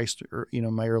came to Christ,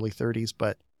 in my early 30s,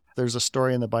 but there's a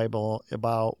story in the Bible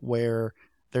about where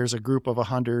there's a group of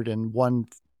 100 and one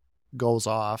goes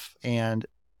off, and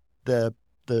the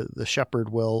shepherd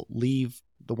will leave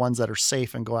the ones that are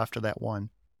safe and go after that one.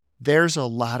 There's a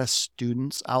lot of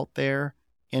students out there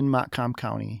in Montcalm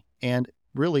County and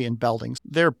really in Belding.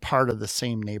 They're part of the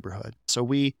same neighborhood. So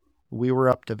we were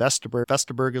up to Vesterberg.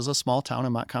 Vesterberg is a small town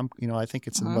in Montcalm. I think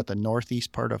it's in the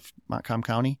northeast part of Montcalm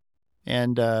County,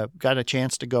 and got a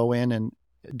chance to go in and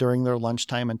during their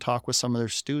lunchtime and talk with some of their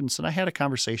students. And I had a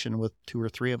conversation with 2 or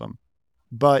 3 of them.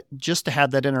 But just to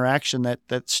have that interaction,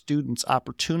 that students'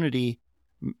 opportunity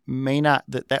may not,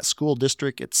 that school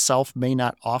district itself may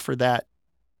not offer that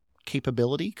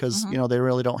capability because, they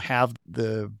really don't have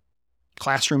the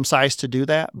classroom size to do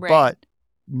that. Right. But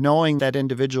knowing that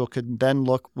individual could then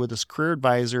look with his career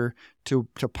advisor to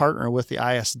partner with the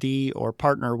ISD or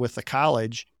partner with the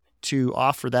college to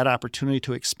offer that opportunity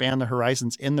to expand the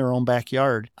horizons in their own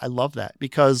backyard. I love that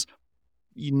because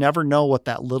you never know what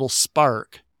that little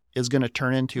spark is going to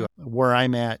turn into. Where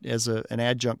I'm at as an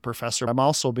adjunct professor, I'm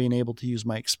also being able to use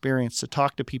my experience to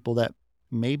talk to people that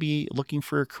may be looking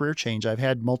for a career change. I've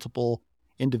had multiple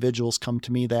individuals come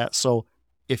to me that. So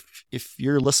if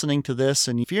you're listening to this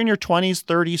and if you're in your 20s,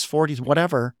 30s, 40s,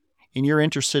 whatever, and you're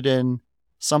interested in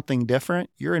something different,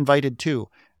 you're invited too.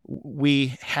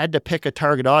 We had to pick a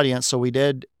target audience. So we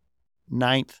did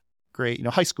 9th grade,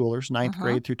 high schoolers, 9th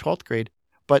grade through 12th grade.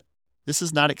 But this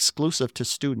is not exclusive to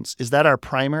students. Is that our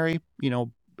primary,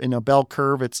 in a bell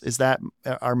curve? Is that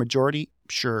our majority?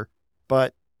 Sure.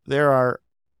 But there are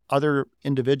other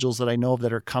individuals that I know of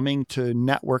that are coming to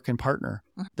network and partner.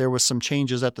 There was some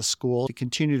changes at the school to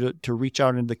continue to reach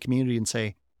out into the community and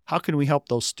say, how can we help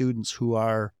those students who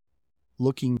are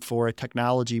looking for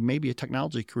maybe a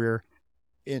technology career,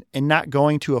 and not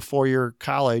going to a 4-year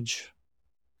college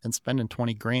and spending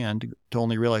 $20,000 to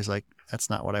only realize that's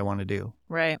not what I want to do.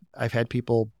 Right. I've had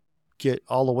people get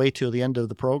all the way to the end of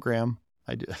the program.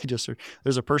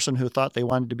 There's a person who thought they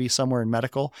wanted to be somewhere in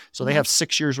medical. So they have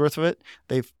 6 years worth of it.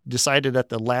 They've decided at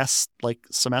the last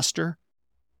semester,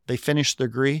 they finished their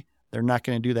degree. They're not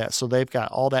going to do that. So they've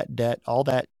got all that debt, all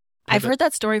that. I've heard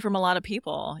that story from a lot of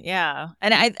people. Yeah.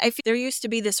 And I feel there used to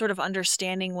be this sort of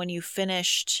understanding when you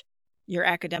finished your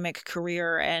academic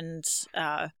career and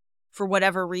for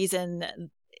whatever reason,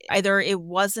 either it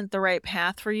wasn't the right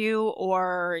path for you,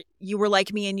 or you were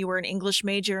like me and you were an English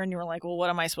major and you were like, well, what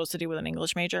am I supposed to do with an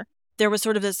English major? There was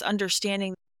sort of this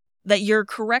understanding that your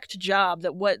correct job,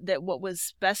 that what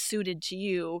was best suited to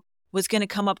you was going to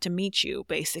come up to meet you,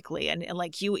 basically. And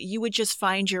you would just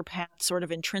find your path sort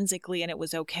of intrinsically, and it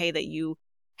was okay that you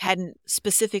hadn't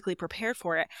specifically prepared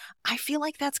for it. I feel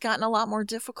like that's gotten a lot more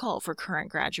difficult for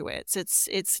current graduates.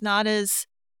 It's not as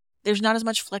there's not as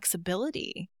much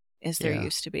flexibility as there Yeah.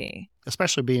 used to be.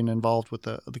 Especially being involved with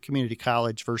the community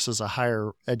college versus a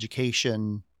higher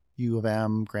education, U of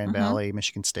M, Grand Valley,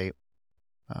 Michigan State,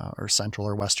 or Central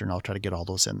or Western. I'll try to get all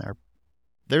those in there.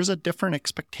 There's a different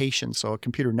expectation. So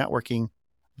computer networking,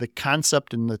 the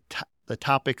concept and the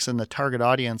topics and the target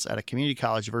audience at a community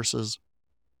college versus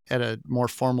at a more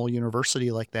formal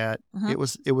university like that,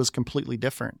 it was completely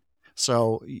different.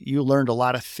 So you learned a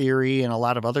lot of theory and a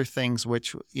lot of other things,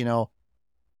 which,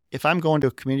 if I'm going to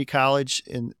a community college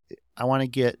and I want to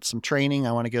get some training,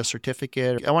 I want to get a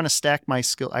certificate, I want to stack my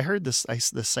skill. I heard this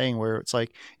saying where it's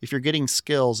like, if you're getting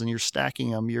skills and you're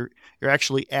stacking them, you're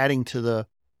actually adding to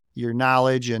your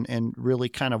knowledge and really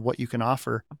kind of what you can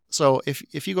offer. So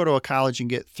if you go to a college and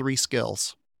get 3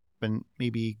 skills and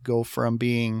maybe go from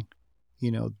being,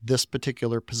 this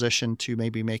particular position to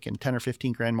maybe making 10 or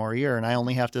 15 grand more a year, and I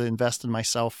only have to invest in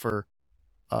myself for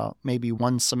maybe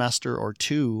 1 semester or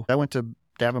 2. I went to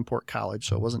Davenport College,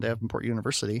 so it wasn't Davenport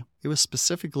University. It was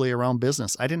specifically around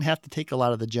business. I didn't have to take a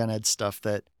lot of the gen ed stuff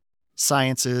that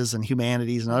sciences and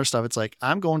humanities and other stuff. It's like,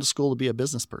 I'm going to school to be a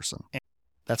business person. And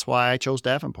that's why I chose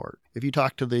Davenport. If you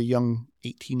talk to the young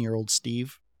 18-year-old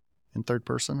Steve in third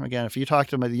person, again, if you talk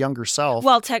to my younger self.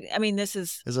 Well, this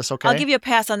is this okay? I'll give you a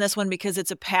pass on this one because it's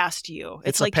a past you.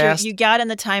 It's like you got in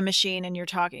the time machine and you're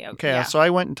talking. Okay, yeah. So I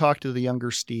went and talked to the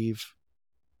younger Steve.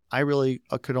 I really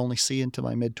could only see into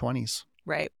my mid-20s.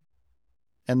 Right.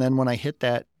 And then when I hit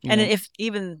that, if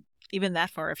even that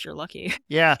far, if you're lucky.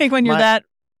 Yeah. when you're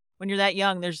that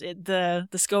young, there's the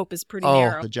scope is pretty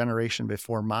narrow. The generation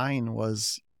before mine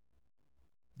was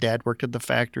Dad worked at the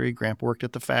factory, Grandpa worked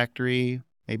at the factory,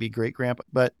 maybe great grandpa,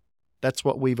 but that's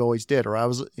what we've always did. Or I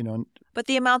was, But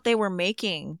the amount they were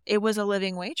making, it was a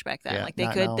living wage back then. Yeah, like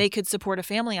they could support a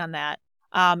family on that,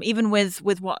 even with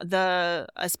a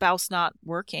spouse not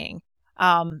working.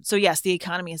 So yes, the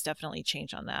economy has definitely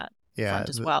changed on that front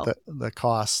as well. The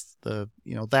cost,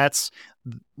 that's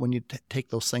when you take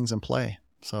those things in play.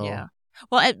 So yeah.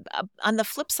 Well, on the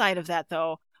flip side of that,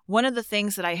 though, one of the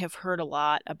things that I have heard a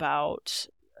lot about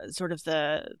sort of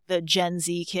the Gen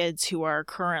Z kids who are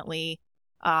currently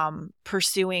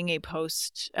pursuing a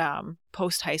post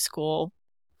high school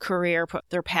career,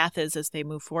 their path is as they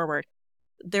move forward.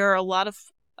 There are a lot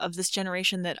of this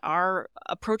generation that are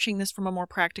approaching this from a more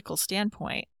practical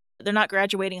standpoint. They're not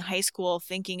graduating high school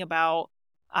thinking about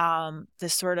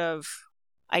this sort of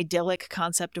idyllic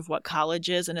concept of what college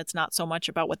is, and it's not so much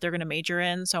about what they're going to major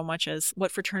in so much as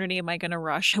what fraternity am I going to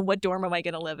rush and what dorm am I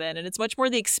going to live in, and it's much more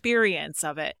the experience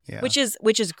of it, which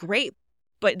is great,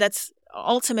 but that's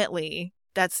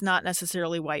not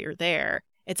necessarily why you're there.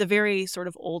 It's a very sort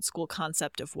of old school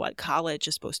concept of what college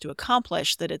is supposed to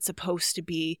accomplish, that it's supposed to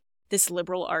be this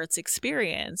liberal arts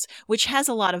experience, which has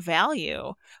a lot of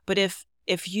value. But if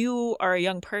you are a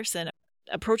young person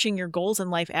approaching your goals in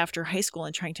life after high school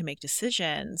and trying to make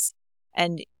decisions,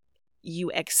 and you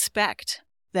expect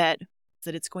that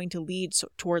it's going to lead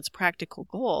towards practical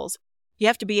goals, you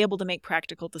have to be able to make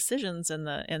practical decisions in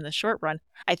the short run.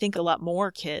 I think a lot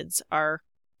more kids are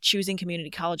choosing community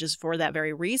colleges for that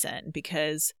very reason,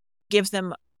 because it gives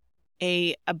them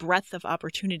a breadth of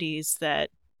opportunities that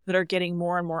are getting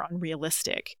more and more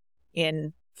unrealistic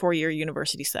in four-year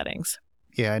university settings.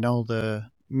 Yeah, I know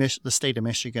the state of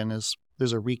Michigan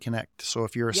there's a reconnect. So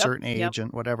if you're a certain age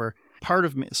and whatever, part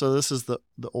of me, so this is the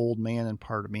old man and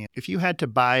part of me. If you had to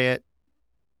buy it,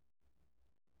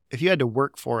 if you had to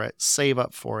work for it, save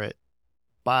up for it,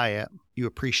 buy it, you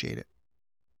appreciate it.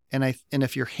 And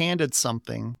if you're handed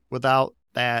something without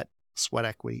that sweat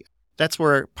equity, that's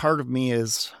where part of me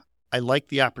is, I like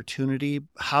the opportunity.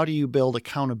 How do you build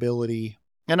accountability?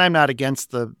 And I'm not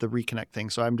against the reconnect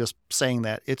thing, so I'm just saying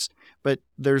that but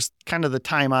there's kind of the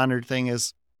time-honored thing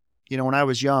is, when I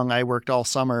was young, I worked all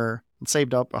summer and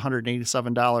saved up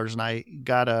 $187, and I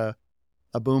got a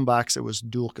boombox. It was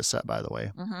dual cassette, by the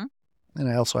way. Mm-hmm. And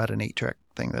I also had an 8-track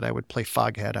thing that I would play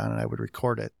Foghat on, and I would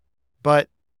record it. But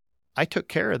I took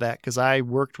care of that because I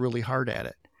worked really hard at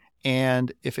it.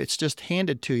 And if it's just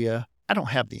handed to you, I don't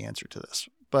have the answer to this,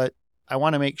 but I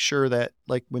want to make sure that,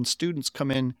 like, when students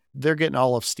come in, they're getting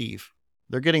all of Steve.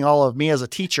 They're getting all of me as a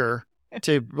teacher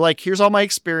to, like, here's all my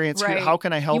experience. Right. How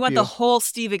can I help you? You want the whole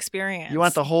Steve experience. You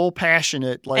want the whole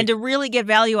passionate, like, and to really get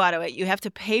value out of it, you have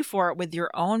to pay for it with your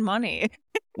own money.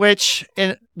 which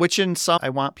in some, I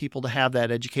want people to have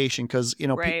that education because,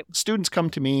 right. Students come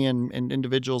to me and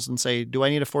individuals and say, do I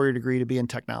need a 4-year degree to be in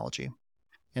technology?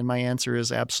 And my answer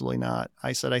is absolutely not.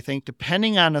 I said, I think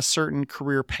depending on a certain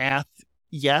career path,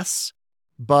 yes,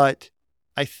 but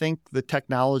I think the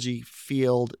technology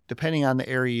field, depending on the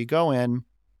area you go in,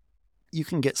 you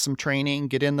can get some training,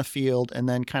 get in the field, and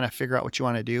then kind of figure out what you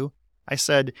want to do. I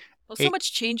said, well, so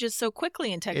much changes so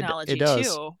quickly in technology, it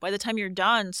does. too. By the time you're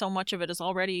done, so much of it is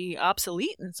already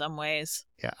obsolete in some ways.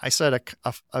 Yeah, I said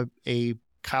a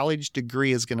college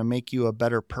degree is going to make you a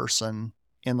better person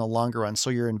in the longer run, so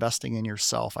you're investing in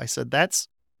yourself. I said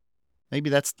maybe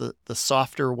that's the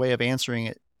softer way of answering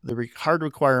it. The hard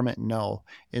requirement, no.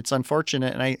 It's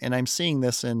unfortunate, and I'm seeing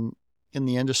this in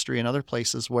the industry and other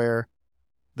places where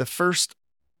the first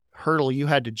hurdle you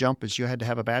had to jump is you had to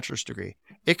have a bachelor's degree.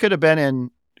 It could have been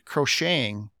in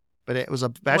crocheting, but it was a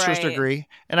bachelor's degree.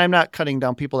 And I'm not cutting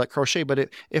down people that crochet, but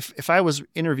if I was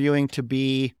interviewing to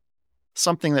be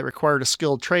something that required a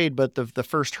skilled trade, but the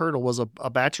first hurdle was a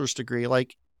bachelor's degree,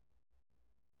 like,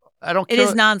 I don't care. It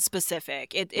is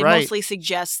non-specific. It mostly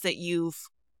suggests that you've,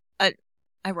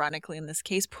 ironically in this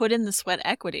case, put in the sweat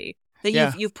equity.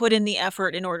 That you've put in the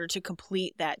effort in order to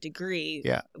complete that degree,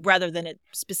 rather than it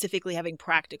specifically having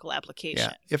practical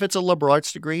application. Yeah. If it's a liberal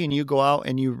arts degree and you go out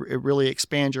and you really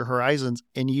expand your horizons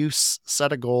and you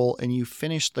set a goal and you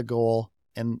finish the goal,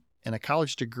 and a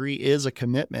college degree is a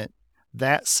commitment,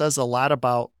 that says a lot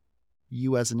about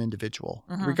you as an individual,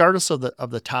 regardless of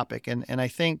the topic. And I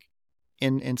think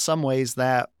in some ways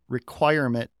that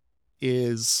requirement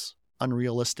is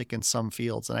unrealistic in some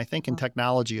fields. And I think in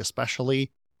technology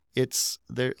especially, it's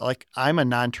there. Like, I'm a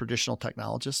non-traditional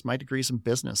technologist. My degree's in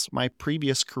business. My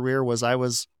previous career was I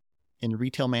was in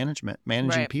retail management,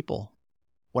 managing people.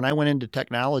 When I went into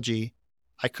technology,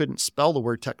 I couldn't spell the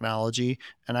word technology,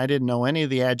 and I didn't know any of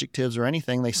the adjectives or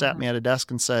anything. They sat me at a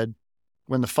desk and said,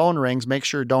 when the phone rings, make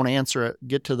sure don't answer it.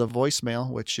 Get to the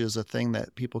voicemail, which is a thing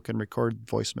that people can record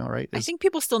voicemail, right? I think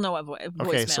people still know what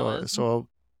voicemail is. So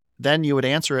then you would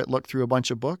answer it, look through a bunch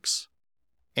of books,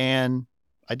 and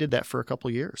I did that for a couple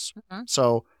of years.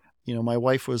 So, my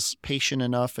wife was patient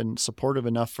enough and supportive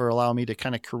enough for allowing me to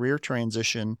kind of career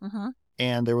transition.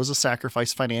 And there was a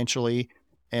sacrifice financially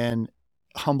and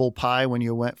humble pie when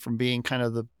you went from being kind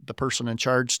of the person in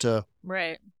charge to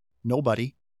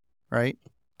nobody, right?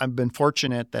 I've been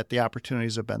fortunate that the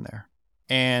opportunities have been there.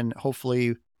 And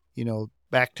hopefully,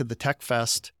 back to the Tech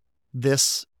Fest,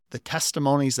 the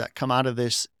testimonies that come out of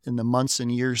this in the months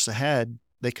and years ahead,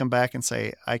 they come back and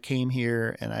say, I came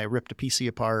here and I ripped a PC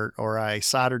apart, or I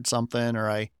soldered something, or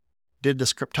I did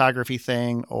this cryptography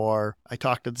thing, or I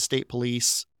talked to the state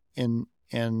police and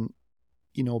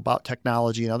about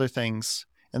technology and other things.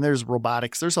 And there's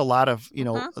robotics. There's a lot of, a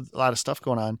lot of stuff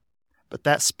going on, but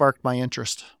that sparked my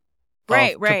interest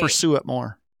to pursue it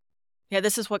more. Yeah,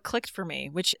 this is what clicked for me,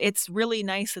 which it's really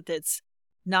nice that it's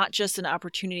not just an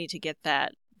opportunity to get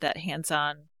that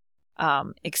hands-on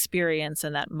experience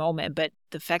in that moment, but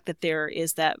the fact that there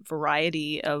is that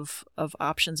variety of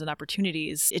options and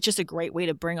opportunities, it's just a great way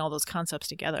to bring all those concepts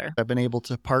together. I've been able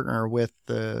to partner with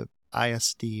the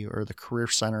ISD, or the Career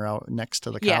Center out next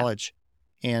to the college,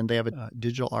 and they have a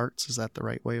digital arts. Is that the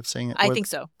right way of saying it? I think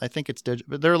so. I think it's digital,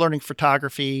 but they're learning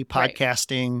photography,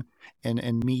 podcasting,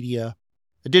 and media,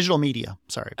 digital media.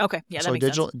 Sorry. Okay. Yeah, that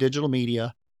makes sense. Digital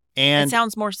media. And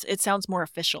it sounds more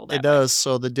official. It does.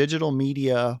 So the digital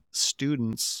media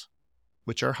students,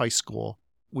 which are high school,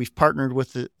 we've partnered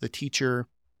with the teacher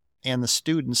and the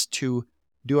students to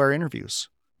do our interviews,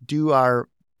 do our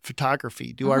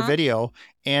photography, do our video,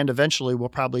 and eventually we'll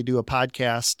probably do a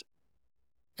podcast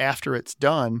after it's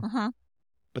done.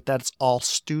 But that's all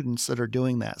students that are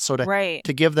doing that. So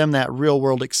to give them that real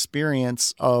world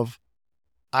experience of,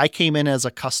 I came in as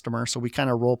a customer, so we kind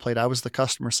of role played. I was the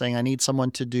customer saying, I need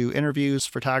someone to do interviews,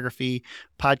 photography,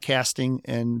 podcasting,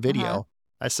 and video.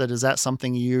 I said, is that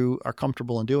something you are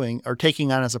comfortable in doing or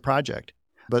taking on as a project?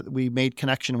 But we made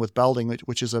connection with Belding,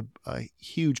 which is a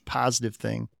huge positive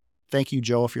thing. Thank you,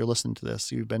 Joe, if you're listening to this.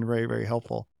 You've been very, very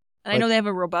helpful. And I know they have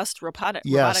a robust robotics.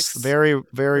 Yes, very,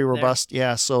 very robust.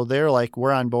 Yeah, so they're like,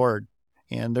 we're on board,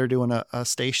 and they're doing a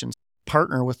station.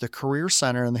 Partner with the Career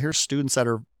Center, and here's students that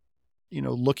are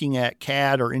looking at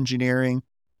CAD or engineering.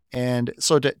 And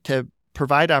so to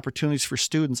provide opportunities for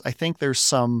students, I think there's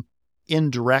some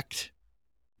indirect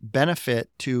benefit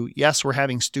to, yes, we're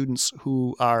having students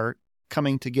who are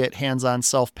coming to get hands-on,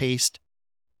 self-paced,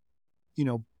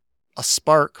 a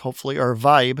spark, hopefully, or a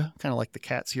vibe, kind of like the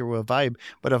cats here with a vibe,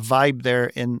 but a vibe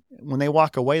there. And when they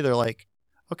walk away, they're like,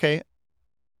 okay,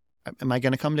 am I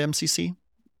going to come to MCC?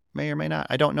 May or may not.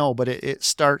 I don't know, but it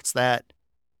starts that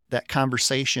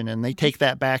conversation, and they take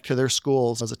that back to their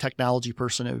schools. As a technology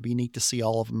person, it would be neat to see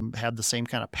all of them have the same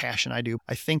kind of passion I do.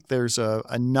 I think there's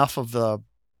enough of the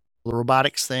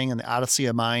robotics thing and the Odyssey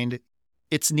of Mind.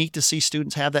 It's neat to see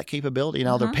students have that capability.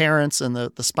 Their parents and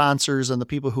the sponsors and the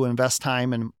people who invest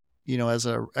time and, as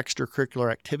a extracurricular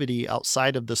activity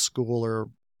outside of the school or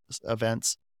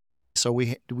events. So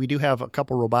we do have a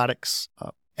couple robotics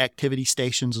activity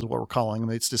stations is what we're calling them.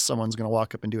 It's just someone's going to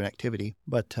walk up and do an activity.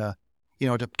 But, to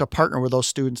partner with those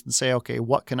students and say, okay,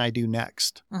 what can I do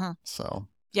next? Mhm. So.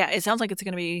 Yeah, it sounds like it's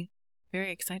going to be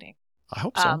very exciting. I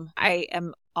hope so. I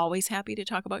am always happy to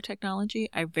talk about technology.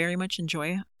 I very much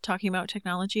enjoy talking about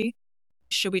technology.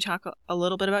 Should we talk a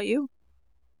little bit about you?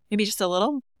 Maybe just a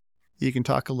little? You can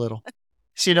talk a little.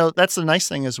 So, that's the nice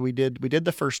thing is we did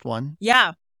the first one.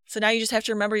 Yeah. So now you just have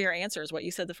to remember your answers, what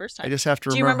you said the first time. I just have to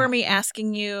remember. Do you remember me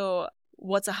asking you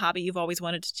what's a hobby you've always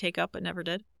wanted to take up but never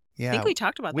did? Yeah. I think we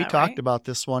talked about that, We right? talked about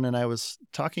this one, and I was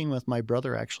talking with my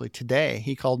brother actually today.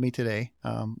 He called me today,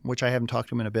 which I haven't talked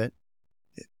to him in a bit.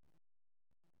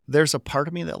 There's a part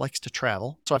of me that likes to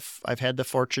travel. So I've had the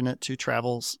fortunate to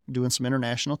travel, doing some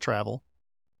international travel,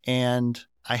 and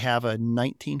I have a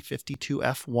 1952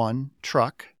 F1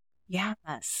 truck.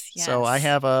 Yes. So I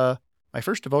have my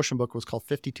first devotion book was called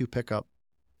 52 Pickup,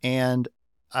 and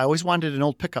I always wanted an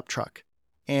old pickup truck.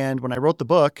 And when I wrote the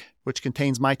book, which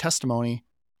contains my testimony,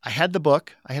 I had the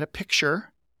book. I had a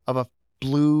picture of a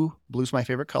blue's my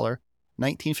favorite color,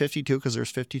 1952, because there's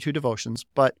 52 devotions,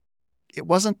 but it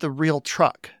wasn't the real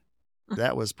truck.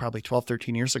 That was probably 12,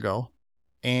 13 years ago.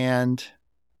 And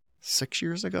 6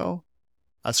 years ago,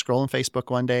 I was scrolling Facebook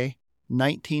one day,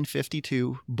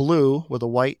 1952, blue with a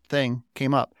white thing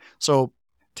came up. So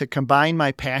to combine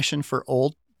my passion for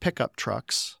old pickup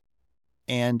trucks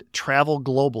and travel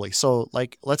globally. So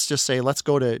like, let's just say, let's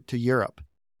go to Europe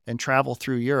and travel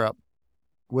through Europe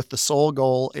with the sole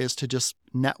goal is to just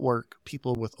network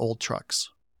people with old trucks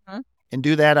and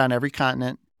do that on every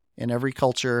continent, in every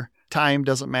culture. Time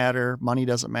doesn't matter. Money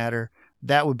doesn't matter.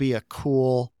 That would be a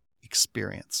cool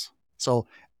experience. So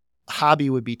hobby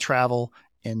would be travel,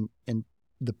 and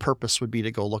the purpose would be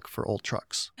to go look for old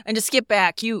trucks. And to skip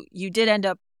back, you did end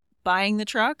up buying the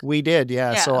truck? We did,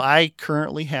 yeah. So I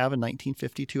currently have a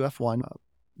 1952 F1.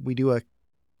 We do a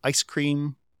ice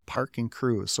cream park and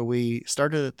cruise. So we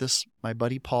started at this, my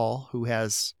buddy Paul, who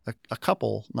has a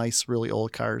couple nice, really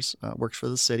old cars, works for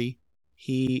the city.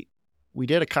 We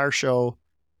did a car show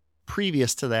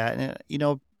previous to that.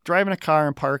 And, driving a car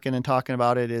and parking and talking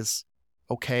about it is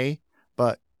okay.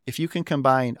 But if you can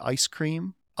combine ice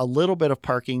cream, a little bit of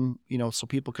parking, so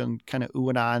people can kind of ooh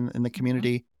and on in the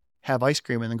community, have ice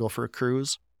cream, and then go for a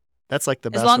cruise, that's like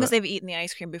the best. As long as they've eaten the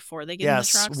ice cream before they get in the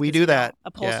trucks. Yes, we do that.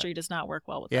 Upholstery does not work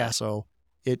well with that. Yeah, so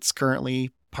it's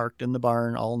currently parked in the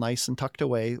barn, all nice and tucked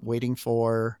away, waiting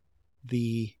for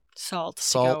the salt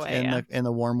to go away, and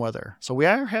the warm weather. So we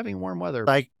are having warm weather.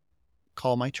 I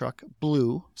call my truck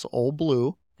Blue. So old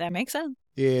Blue. That makes sense.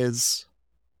 Is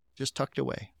just tucked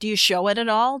away. Do you show it at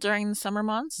all during the summer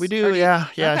months? We do, yeah.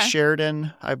 Okay.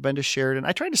 Sheridan. I've been to Sheridan.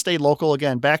 I try to stay local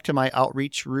again, back to my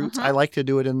outreach roots. I like to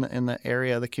do it in the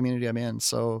area, the community I'm in.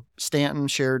 So Stanton,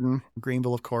 Sheridan,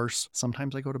 Greenville, of course.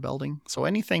 Sometimes I go to Belding. So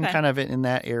anything kind of in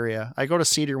that area. I go to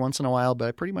Cedar once in a while, but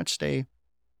I pretty much stay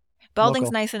Belding's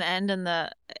local. nice and end in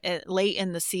the late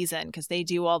in the season because they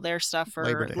do all their stuff for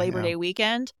Labor Day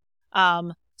weekend.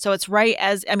 So it's right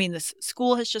as, the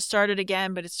school has just started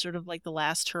again, but it's sort of like the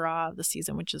last hurrah of the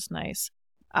season, which is nice.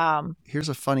 Here's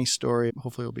a funny story.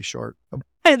 Hopefully it'll be short.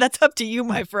 That's up to you,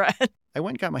 my friend. I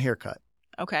went and got my hair cut.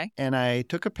 Okay. And I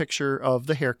took a picture of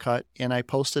the haircut and I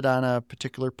posted on a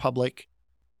particular public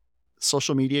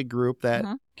social media group that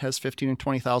has 15 and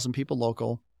 20,000 people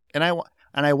local. And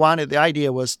I wanted, the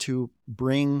idea was to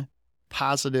bring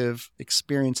positive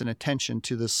experience and attention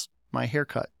to my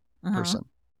haircut person.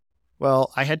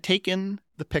 Well, I had taken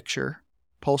the picture,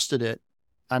 posted it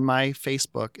on my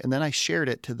Facebook, and then I shared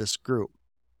it to this group.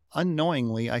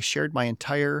 Unknowingly, I shared my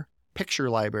entire picture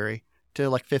library to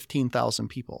like 15,000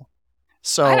 people.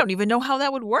 So I don't even know how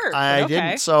that would work. I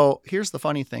didn't. So here's the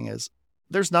funny thing is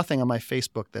there's nothing on my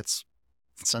Facebook that's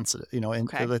sensitive, and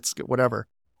that's whatever.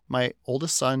 My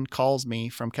oldest son calls me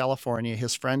from California.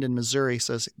 His friend in Missouri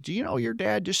says, "Do you know your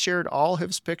dad just shared all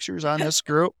his pictures on this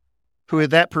group?"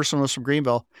 That person was from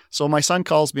Greenville. So my son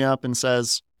calls me up and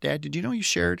says, "Dad, did you know you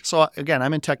shared?" So again,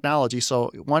 I'm in technology.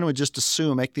 So one would just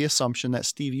make the assumption that,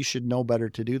 Steve, you should know better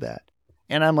to do that.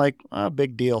 And I'm like,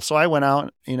 big deal. So I went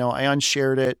out, I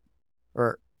unshared it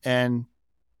and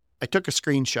I took a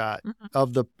screenshot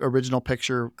of the original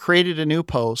picture, created a new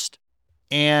post,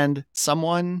 and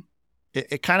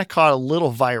it kind of caught a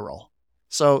little viral.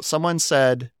 So someone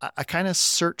said, I kind of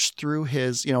searched through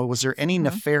his, was there any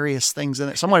nefarious things in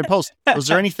it? Someone posted, was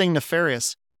there anything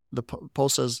nefarious? The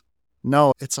post says,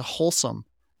 no, it's a wholesome.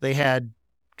 They had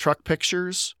truck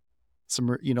pictures,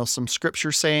 some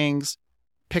scripture sayings,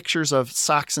 pictures of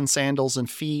socks and sandals and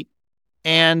feet,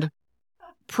 and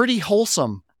pretty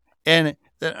wholesome. And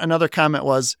another comment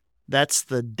was, that's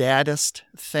the daddest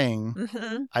thing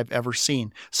Mm-hmm. I've ever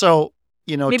seen. So,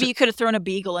 Maybe you could have thrown a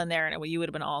beagle in there and you would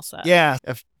have been all set. yeah,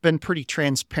 I've been pretty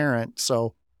transparent.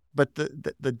 So, but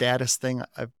the daddest thing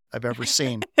I've ever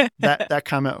seen, that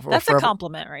comment. That's a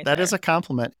compliment right there. That is a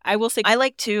compliment. I will say, I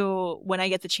like to, when I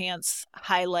get the chance,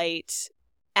 highlight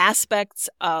aspects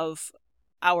of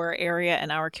our area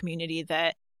and our community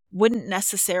that wouldn't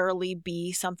necessarily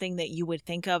be something that you would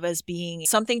think of as being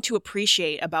something to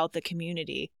appreciate about the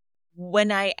community.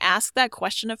 When I ask that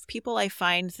question of people, I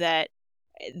find that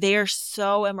they are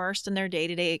so immersed in their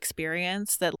day-to-day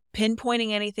experience that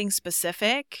pinpointing anything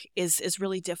specific is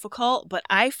really difficult. But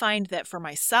I find that for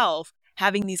myself,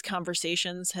 having these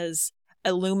conversations has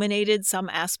illuminated some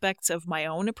aspects of my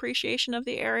own appreciation of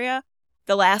the area.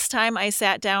 The last time I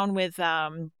sat down with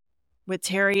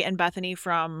Terry and Bethany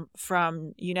from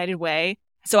United Way.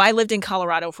 So I lived in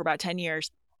Colorado for about 10 years.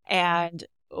 And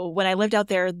when I lived out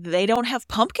there, they don't have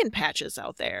pumpkin patches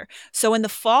out there. So in the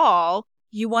fall,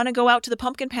 you want to go out to the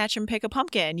pumpkin patch and pick a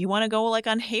pumpkin. You want to go like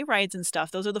on hay rides and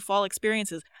stuff. Those are the fall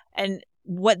experiences. And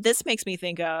what this makes me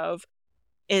think of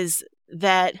is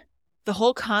that the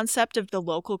whole concept of the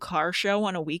local car show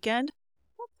on a weekend,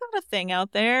 that's not a thing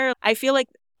out there. I feel like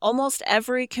almost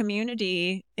every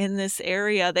community in this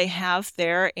area, they have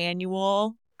their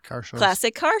annual Car shows.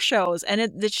 Classic car shows. And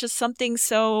it's just something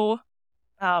so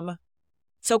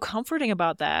comforting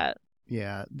about that.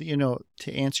 Yeah.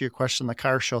 To answer your question, the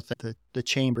car show, the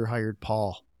chamber hired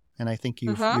Paul, and I think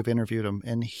you've interviewed him,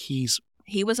 and he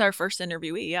was our first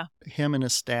interviewee. Yeah. Him and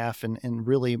his staff and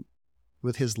really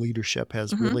with his leadership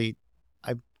has really,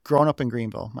 I've grown up in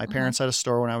Greenville. My parents had a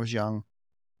store when I was young.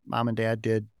 Mom and Dad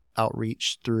did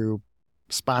outreach through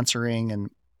sponsoring and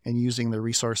using the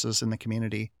resources in the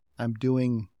community. I'm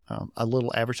doing a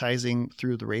little advertising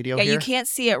through the radio here. You can't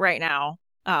see it right now.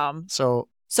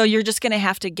 So you're just going to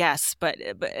have to guess, but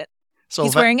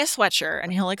he's wearing a sweatshirt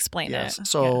and he'll explain it.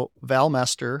 So Val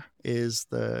Mester is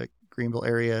the Greenville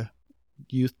area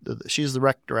youth. She's the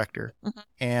rec director.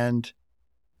 And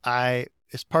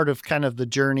it's part of kind of the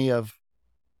journey of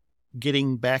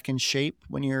getting back in shape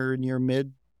when you're in your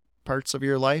mid parts of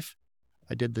your life.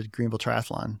 I did the Greenville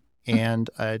Triathlon and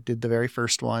I did the very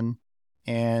first one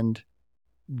and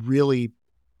really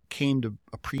came to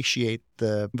appreciate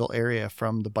the Greenville area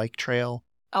from the bike trail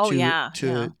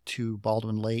to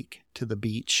Baldwin Lake to the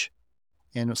beach.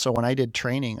 And so when I did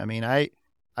training, I mean, I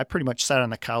pretty much sat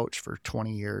on the couch for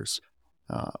 20 years.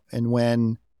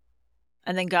 And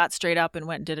then got straight up and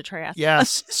went and did a triathlon.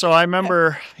 Yes. So I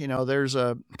remember, there's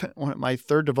my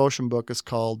third devotion book is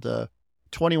called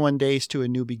 21 Days to a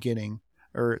New Beginning,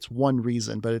 or it's One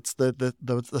Reason, but it's the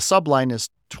subline is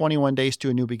 21 Days to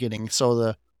a New Beginning.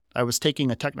 So I was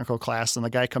taking a technical class and the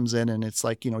guy comes in and it's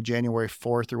like, January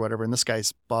 4th or whatever. And this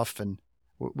guy's buff and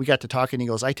we got to talking. He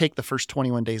goes, I take the first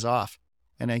 21 days off.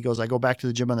 And he goes, I go back to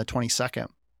the gym on the 22nd.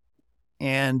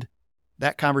 And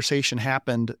that conversation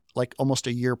happened like almost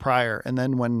a year prior. And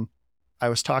then when I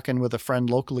was talking with a friend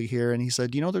locally here and he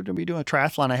said, they're going to be doing a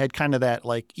triathlon. I had kind of that,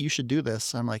 like, you should do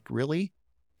this. I'm like, really?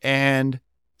 And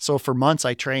so for months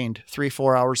I trained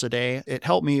 3-4 hours a day. It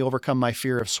helped me overcome my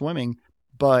fear of swimming,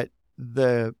 but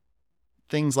the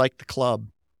things like the club,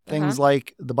 things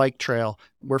like the bike trail,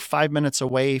 we're 5 minutes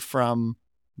away from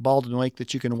Baldwin Lake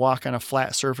that you can walk on a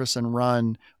flat surface and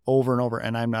run over and over.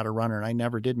 And I'm not a runner and I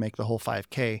never did make the whole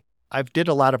 5K. I've did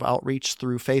a lot of outreach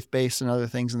through faith-based and other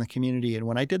things in the community. And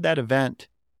when I did that event,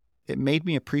 it made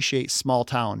me appreciate small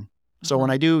town. So when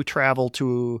I do travel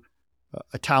to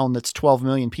a town that's 12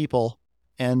 million people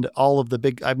and all of the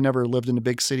big, I've never lived in a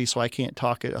big city, so I can't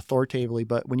talk it authoritatively,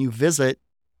 but when you visit,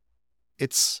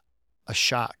 it's a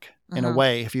shock in a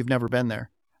way if you've never been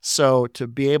there. So to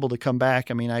be able to come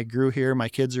back, I mean, I grew here, my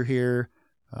kids are here,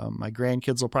 my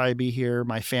grandkids will probably be here,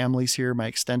 my family's here, my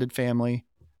extended family.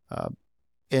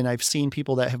 And I've seen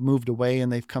people that have moved away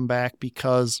and they've come back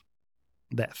because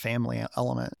that family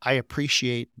element. I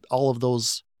appreciate all of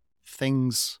those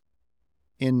things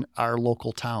in our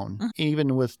local town.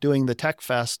 Even with doing the Tech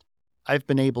Fest, I've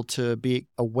been able to be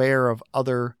aware of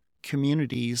other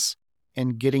communities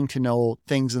and getting to know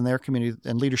things in their community.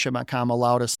 And leadership.com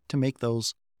allowed us to make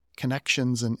those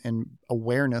connections and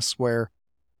awareness where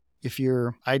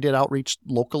I did outreach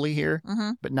locally here,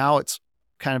 but now it's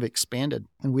kind of expanded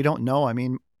and we don't know. I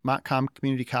mean, Montcalm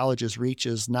Community College's reach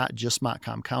is not just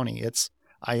Montcalm County. It's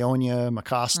Ionia,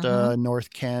 Mecosta,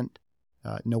 North Kent,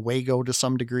 Newaygo to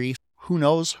some degree. Who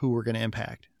knows who we're going to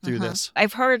impact through this?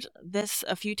 I've heard this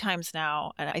a few times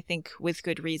now, and I think with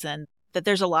good reason, that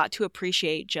there's a lot to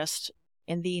appreciate just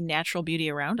in the natural beauty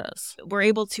around us. We're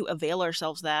able to avail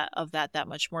ourselves of that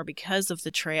much more because of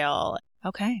the trail.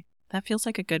 Okay, that feels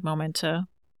like a good moment to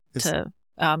to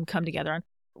come together on.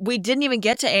 We didn't even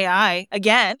get to AI.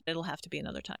 Again, it'll have to be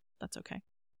another time. That's okay.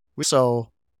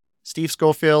 So Steve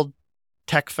Schofield,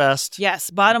 Tech Fest. Yes,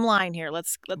 bottom line here.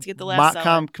 Let's get the last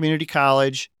Montcalm Community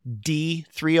College,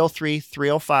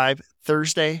 D303-305,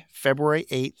 Thursday, February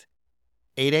 8th,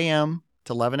 8 a.m.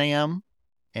 to 11 a.m.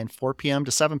 and 4 p.m.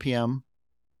 to 7 p.m.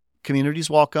 Community's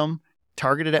welcome,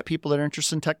 targeted at people that are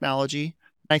interested in technology.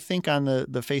 I think on the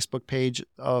Facebook page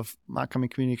of Montcalm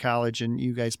Community College, and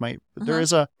you guys might, there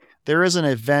is an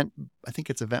event, I think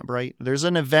it's Eventbrite. There's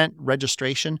an event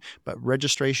registration, but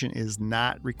registration is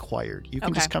not required. You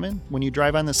can just come in. When you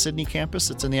drive on the Sidney Campus,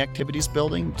 it's in the activities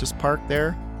building, just park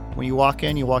there. When you walk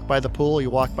in, you walk by the pool, you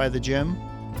walk by the gym,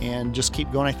 and just keep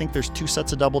going. I think there's 2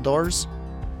 sets of double doors.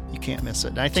 You can't miss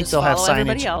it. And I think Just they'll have follow signage.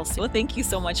 everybody else. Well, thank you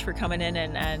so much for coming in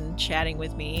and chatting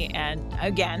with me. And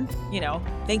again,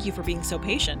 thank you for being so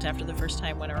patient after the first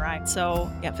time went awry.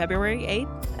 So yeah, February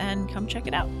 8th, and come check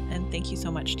it out. And thank you so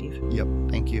much, Steve. Yep.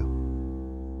 Thank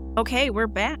you. Okay, we're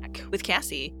back with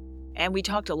Cassie. And we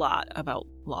talked a lot about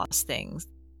lost things.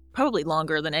 Probably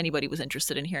longer than anybody was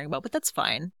interested in hearing about, but that's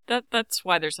fine. That's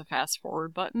why there's a fast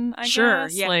forward button, I Sure,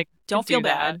 guess. yeah. Like, Don't feel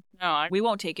bad. No, We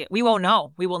won't take it. We won't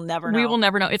know. We will never know. we will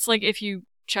never know. It's like if you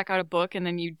check out a book and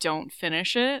then you don't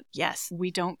finish it, Yes.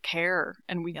 we don't care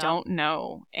and we Yeah. don't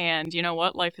know. And you know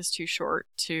what? Life is too short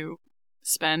to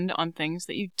spend on things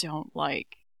that you don't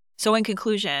like. So in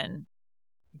conclusion,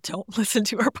 don't listen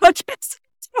to our podcast.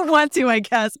 I don't want to, I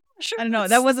guess. Sure, I don't know.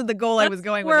 That wasn't the goal I was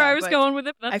going with. Where that, I was but going with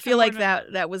it. That's I feel kinda like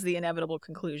what that was the inevitable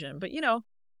conclusion. But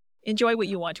enjoy what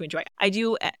you want to enjoy. I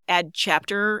do add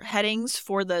chapter headings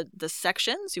for the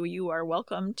sections. You are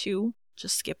welcome to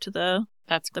just skip to the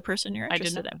person you're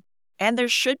interested in. And there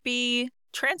should be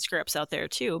transcripts out there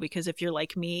too, because if you're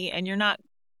like me and you're not,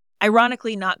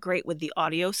 ironically, not great with the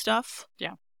audio stuff.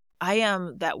 Yeah. I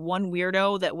am that one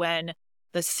weirdo that when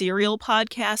the Serial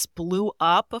podcast blew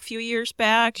up a few years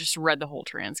back, just read the whole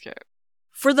transcript.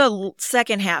 for the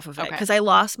second half of it, Okay. because I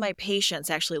lost my patience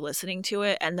actually listening to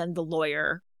it. And then the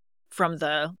lawyer from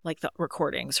the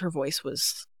recordings, her voice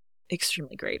was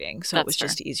extremely grating. So it was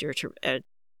just easier to,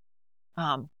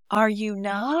 are you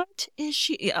not? Is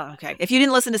she? Oh, okay. If you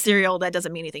didn't listen to Serial, that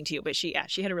doesn't mean anything to you. But she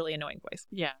had a really annoying voice.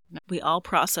 Yeah. No. We all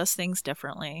process things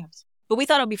differently. But we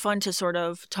thought it would be fun to sort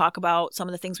of talk about some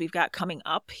of the things we've got coming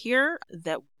up here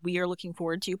that we are looking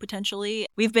forward to potentially.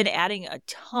 We've been adding a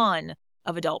ton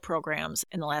of adult programs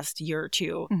in the last year or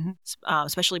two,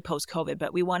 especially post-COVID.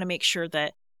 But we want to make sure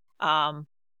that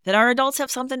that our adults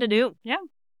have something to do. Yeah.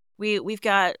 We've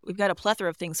got a plethora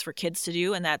of things for kids to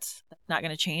do, and that's not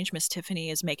going to change. Miss Tiffany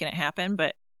is making it happen.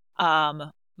 But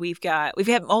we've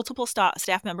had multiple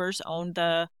staff members own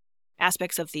the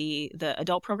aspects of the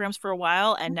adult programs for a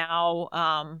while, and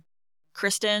now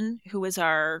Kristen, who is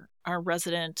our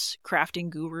resident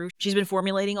crafting guru, she's been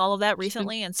formulating all of that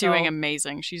recently, and so doing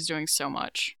amazing. She's doing so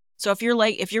much. So if you're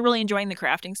really enjoying the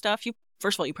crafting stuff, you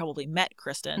probably met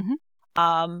Kristen,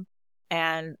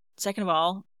 and second of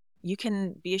all, you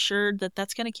can be assured that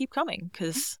that's going to keep coming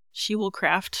because she will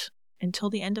craft until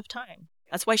the end of time.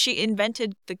 That's why she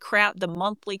invented the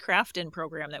monthly craft-in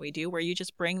program that we do, where you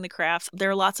just bring the crafts. There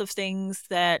are lots of things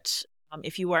that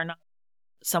if you are not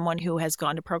someone who has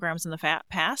gone to programs in the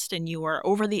past and you are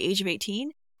over the age of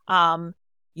 18,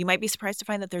 you might be surprised to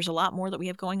find that there's a lot more that we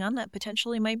have going on that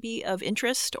potentially might be of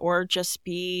interest or just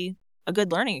be a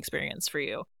good learning experience for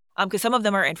you. Because some of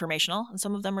them are informational and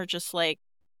some of them are just like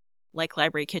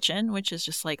Library Kitchen, which is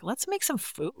just like, let's make some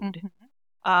food.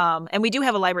 And we do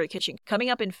have a Library Kitchen coming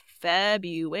up in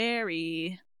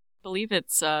February. I believe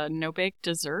it's no-bake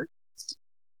desserts.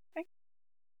 Okay.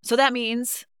 So that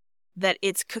means that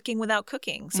it's cooking without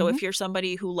cooking. So if you're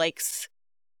somebody who likes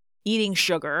eating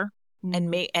sugar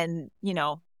and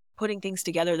putting things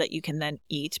together that you can then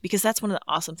eat, because that's one of the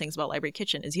awesome things about Library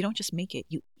Kitchen is you don't just make it,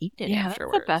 you eat it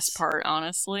afterwards. That's the best part,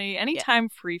 honestly. Anytime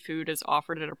free food is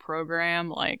offered at a program,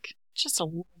 like just a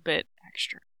little bit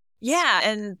extra. Yeah,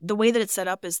 and the way that it's set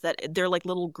up is that they're like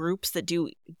little groups that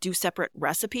do separate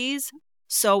recipes.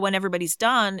 So when everybody's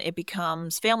done, it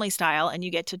becomes family style and you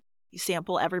get to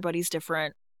sample everybody's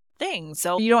different things.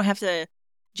 So you don't have to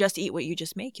just eat what you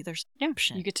just make. There's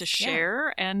options. You get to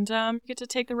share and you get to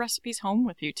take the recipes home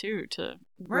with you too to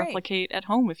replicate at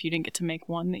home if you didn't get to make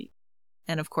one.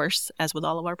 And of course, as with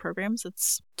all of our programs,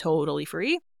 it's totally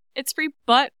free. It's free,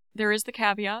 but there is the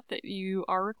caveat that you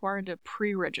are required to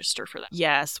pre-register for that.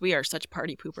 Yes, we are such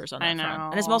party poopers on that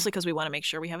front. And it's mostly because we want to make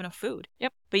sure we have enough food.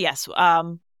 Yep. But yes,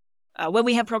 when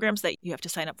we have programs that you have to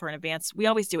sign up for in advance, we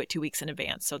always do it 2 weeks in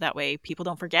advance. So that way people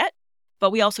don't forget.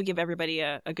 But we also give everybody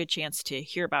a good chance to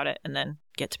hear about it and then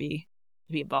get to be,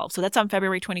 be involved. So that's on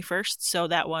February 21st. So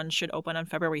that one should open on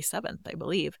February 7th, I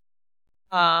believe.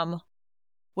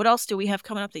 What else do we have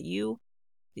coming up that you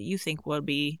think would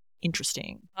be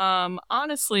interesting?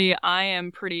 Honestly, I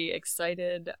am pretty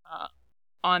excited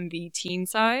on the teen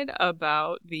side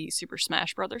about the Super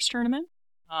Smash Brothers tournament.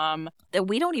 That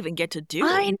we don't even get to do.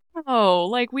 I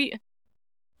know.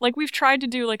 We've tried to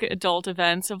do like adult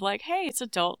events of like, hey, it's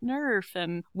adult Nerf,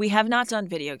 and we have not done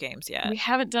video games yet. We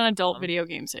haven't done adult video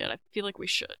games yet. I feel like we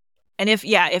should. And if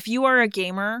you are a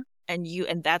gamer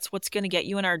and that's what's going to get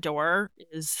you in our door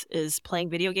is playing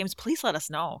video games, please let us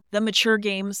know. The mature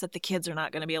games that the kids are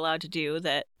not going to be allowed to do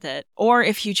that or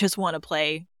if you just want to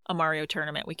play a Mario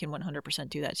tournament, we can 100%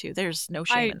 do that too. There's no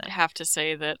shame in that. I have to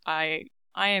say that I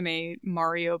am a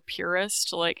Mario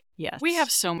purist. Like, yes. We have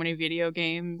so many video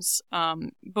games,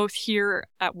 both here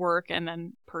at work and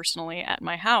then personally at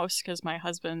my house because my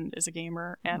husband is a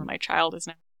gamer and my child is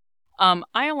now.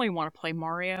 I only want to play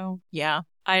Mario. Yeah.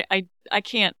 I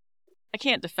can't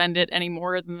defend it any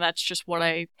more than that's just what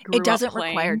I grew It doesn't up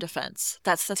playing. require defense.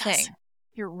 That's the thing.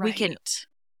 You're right.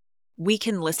 We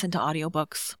can listen to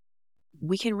audiobooks.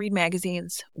 We can read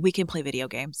magazines. We can play video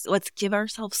games. Let's give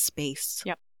ourselves space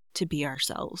to be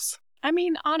ourselves. I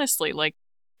mean, honestly, like,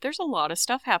 there's a lot of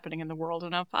stuff happening in the world,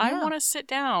 and if I want to sit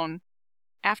down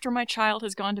after my child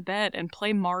has gone to bed and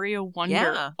play Mario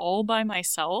Wonder all by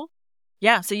myself.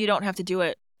 Yeah, so you don't have to do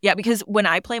it. Yeah, because when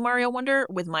I play Mario Wonder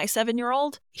with my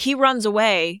 7-year-old, he runs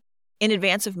away in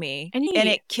advance of me and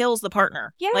it kills the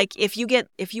partner. Yeah. Like if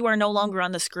you are no longer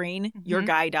on the screen, your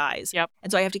guy dies. Yep.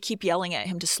 And so I have to keep yelling at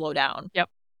him to slow down. Yep.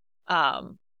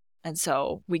 And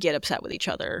so we get upset with each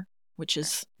other, which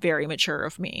is very mature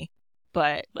of me.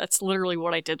 But that's literally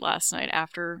what I did last night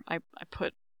after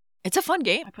it's a fun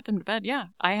game. I put them to bed. Yeah.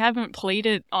 I haven't played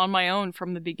it on my own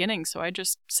from the beginning, so I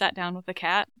just sat down with the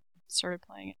cat, started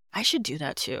playing it. I should do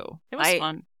that too. It was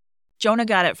fun. Jonah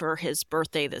got it for his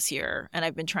birthday this year, and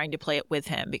I've been trying to play it with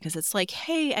him because it's like,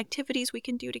 hey, activities we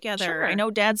can do together. Sure. I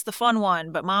know Dad's the fun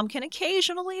one, but Mom can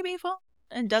occasionally be fun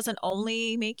and doesn't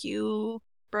only make you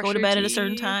go to bed at a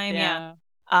certain time. Yeah.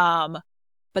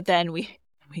 But then we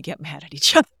get mad at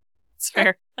each other. That's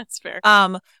fair. That's fair.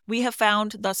 We have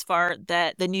found thus far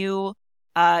that the new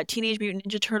Teenage Mutant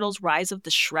Ninja Turtles Rise of the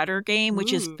Shredder game,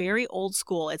 which is very old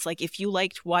school. It's like if you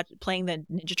liked playing the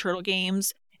Ninja Turtle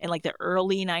games in like the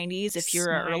early 90s, if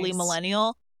you're an early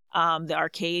millennial, the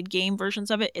arcade game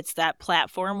versions of it, it's that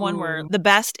platform one where the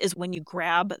best is when you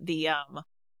grab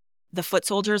the foot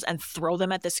soldiers and throw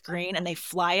them at the screen and they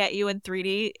fly at you in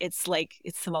 3D. It's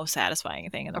the most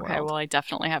satisfying thing in the world. Okay, well, I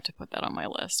definitely have to put that on my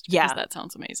list. Yeah. Because that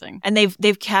sounds amazing. And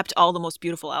they've kept all the most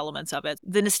beautiful elements of it.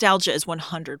 The nostalgia is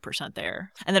 100%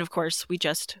 there. And then, of course, we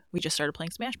just started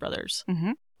playing Smash Brothers,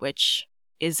 which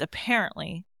is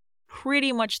apparently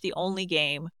pretty much the only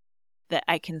game that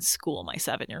I can school my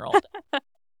 7-year-old.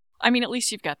 I mean, at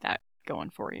least you've got that going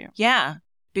for you. Yeah.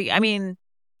 I mean...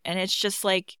 And it's just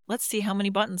like, let's see how many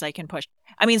buttons I can push.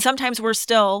 I mean, sometimes we're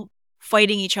still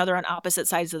fighting each other on opposite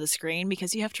sides of the screen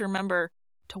because you have to remember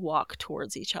to walk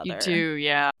towards each other. You do,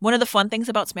 yeah. One of the fun things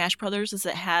about Smash Brothers is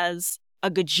it has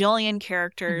a gajillion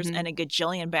characters and a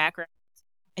gajillion backgrounds.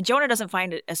 And Jonah doesn't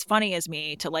find it as funny as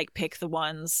me to like pick the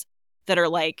ones that are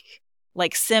like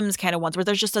Sims kind of ones where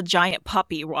there's just a giant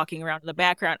puppy walking around in the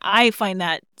background. I find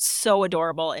that so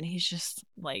adorable. And he's just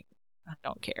like, I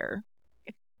don't care.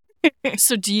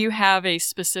 So do you have a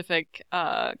specific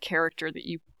character that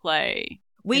you play?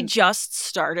 We just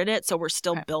started it, so we're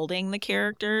still building the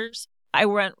characters. I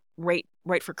went right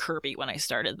for Kirby when I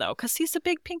started, though, because he's a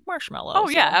big pink marshmallow. Oh,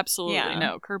 yeah, absolutely. Yeah.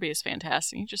 No, Kirby is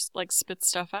fantastic. He just, like, spits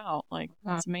stuff out. Like,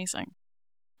 that's amazing.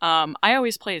 I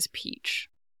always play as Peach.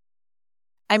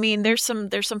 I mean, there's some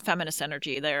feminist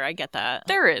energy there. I get that.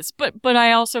 There is, but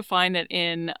I also find that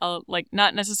in like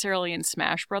not necessarily in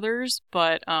Smash Brothers,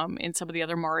 but in some of the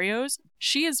other Marios,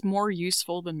 she is more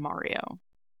useful than Mario.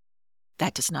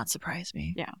 That does not surprise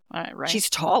me. Yeah, right. She's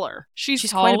taller. She's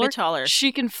taller. Quite a bit taller.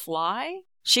 She can fly.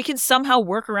 She can somehow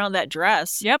work around that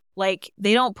dress. Yep. Like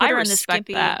they don't put her in the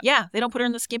skimpy. That. Yeah, they don't put her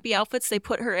in the skimpy outfits. They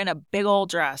put her in a big old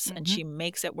dress, and she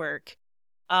makes it work.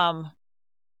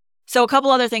 So a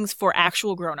couple other things for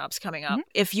actual grown-ups coming up.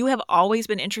 If you have always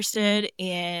been interested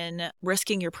in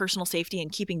risking your personal safety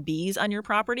and keeping bees on your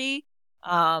property,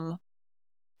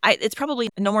 it's probably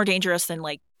no more dangerous than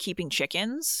like keeping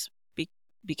chickens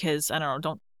because I don't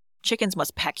know, chickens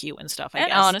must peck you and stuff. I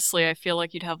guess. Honestly, I feel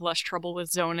like you'd have less trouble with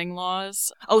zoning laws.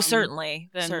 Oh, certainly,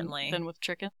 than with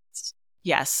chickens.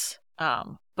 Yes,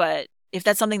 but if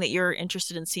that's something that you're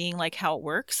interested in seeing, like how it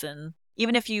works, and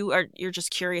even if you're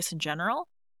just curious in general.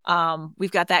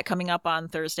 We've got that coming up on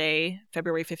Thursday,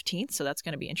 February 15th, so that's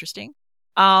going to be interesting.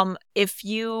 If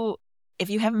you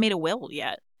haven't made a will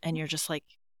yet, and you're just like,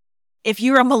 if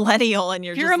you're a millennial and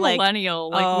you're If you're just a like,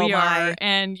 millennial like oh we my. are,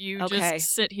 and you Okay.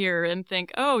 just sit here and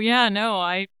think, oh yeah, no,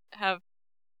 I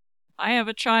have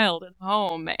a child at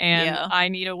home and Yeah. I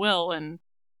need a will, and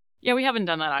yeah, we haven't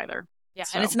done that either. Yeah,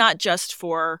 So, and it's not just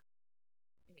for,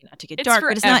 not to get It's dark, for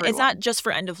but it's not everyone. just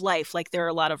for end of life. Like, there are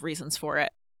a lot of reasons for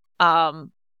it.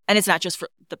 And it's not just for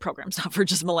the program's not for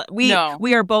just No.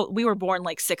 we were born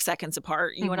like 6 seconds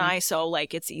apart, you and Mhm. I, so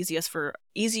like it's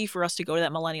easy for us to go to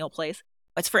that millennial place.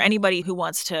 It's for anybody who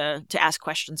wants to ask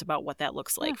questions about what that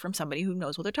looks like from somebody who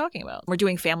knows what they're talking about. We're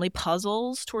doing family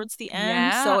puzzles towards the end.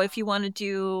 Yeah. So if you want to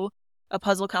do a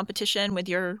puzzle competition with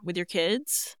your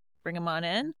kids, bring them on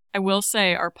in. I will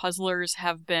say our puzzlers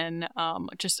have been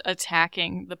just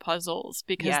attacking the puzzles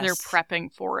because they're Yes.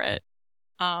 prepping for it.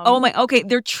 Okay,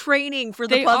 they're training for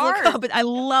the They puzzle are. competition. I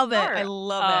love it. Are. I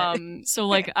love it. So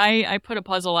like I put a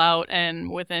puzzle out and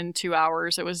within 2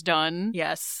 hours it was done.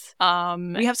 Yes.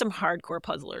 We We have some hardcore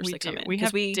puzzlers we that do. come in. We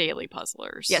 'cause have daily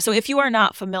puzzlers. Yeah, so if you are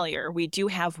not familiar, we do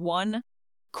have one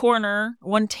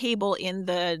table in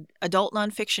the adult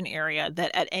nonfiction area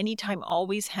that at any time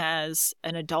always has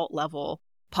an adult level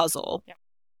puzzle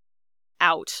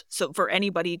out. So for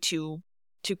anybody to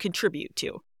contribute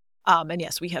to. And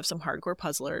yes, we have some hardcore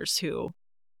puzzlers who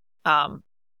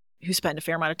spend a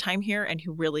fair amount of time here and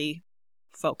who really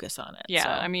focus on it. Yeah, So.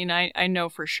 I mean, I know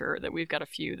for sure that we've got a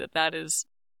few that is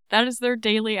their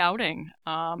daily outing.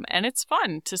 And it's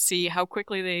fun to see how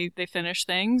quickly they finish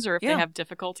things or if they have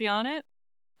difficulty on it.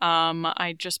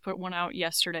 I just put one out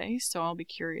yesterday, so I'll be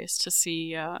curious to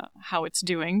see how it's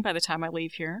doing by the time I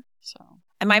leave here. So,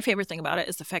 and my favorite thing about it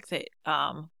is the fact that,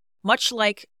 much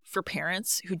like for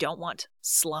parents who don't want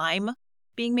slime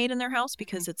being made in their house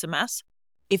because it's a mess,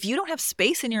 if you don't have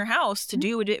space in your house to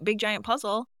do a big giant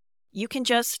puzzle, you can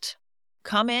just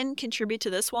come in, contribute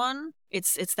to this one.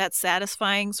 It's that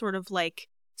satisfying sort of like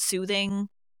soothing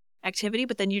activity,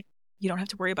 but then you don't have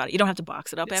to worry about it. You don't have to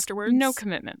box it up afterwards. No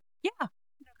commitment. Yeah. No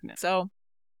commitment.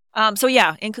 So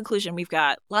yeah, in conclusion, we've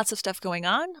got lots of stuff going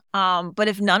on. But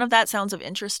if none of that sounds of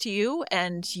interest to you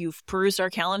and you've perused our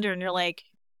calendar and you're like,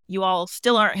 you all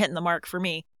still aren't hitting the mark for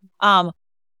me,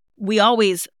 we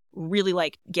always really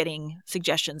like getting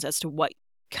suggestions as to what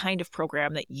kind of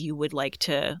program that you would like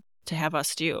to have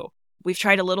us do. We've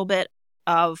tried a little bit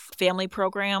of family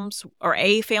programs, or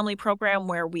a family program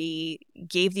where we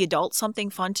gave the adults something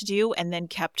fun to do and then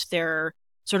kept their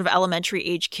sort of elementary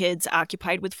age kids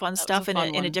occupied with fun stuff in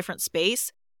a different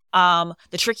space. The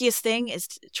trickiest thing is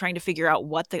trying to figure out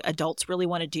what the adults really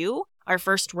want to do. Our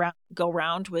first go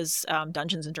round was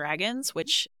Dungeons and Dragons,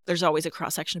 which there's always a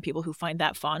cross section of people who find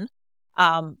that fun.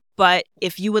 But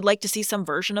if you would like to see some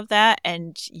version of that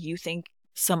and you think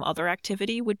some other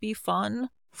activity would be fun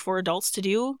for adults to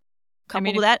do,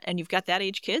 coupled with that, and you've got that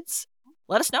age kids,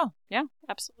 let us know. Yeah,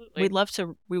 absolutely. We'd love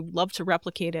to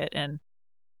replicate it and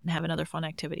have another fun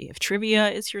activity. If trivia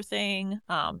is your thing,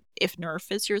 if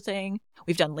Nerf is your thing,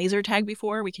 we've done laser tag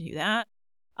before, we can do that.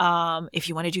 If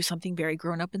you want to do something very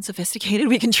grown up and sophisticated,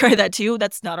 we can try that too.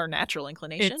 That's not our natural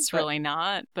inclination. It's really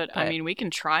not, but I mean, we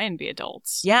can try and be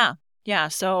adults. Yeah.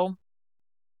 So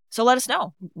let us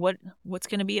know what's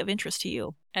going to be of interest to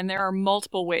you. And there are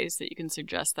multiple ways that you can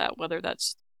suggest that, whether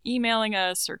that's emailing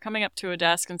us or coming up to a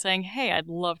desk and saying, hey, I'd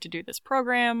love to do this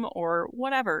program or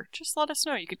whatever. Just let us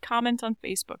know. You could comment on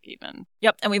Facebook even.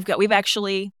 Yep. And we've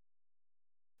actually,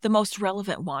 the most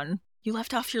relevant one you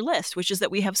left off your list, which is that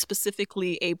we have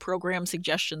specifically a program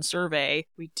suggestion survey.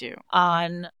 We do.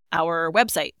 On our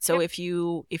website. So if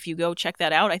you go check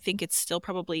that out, I think it's still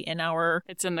probably in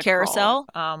the carousel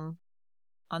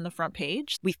on the front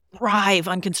page. We thrive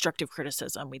on constructive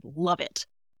criticism. We love it.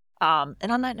 And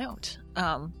on that note,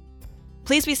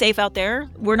 please be safe out there.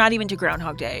 We're not even to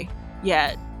Groundhog Day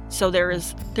yet. So there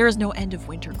is no end of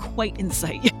winter quite in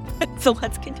sight. So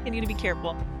let's continue to be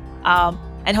careful.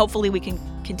 And hopefully we can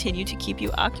continue to keep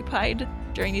you occupied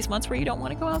during these months where you don't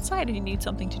want to go outside and you need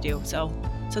something to do. So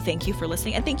thank you for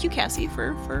listening. And thank you, Cassie,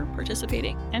 for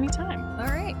participating. Anytime. All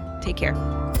right. Take care.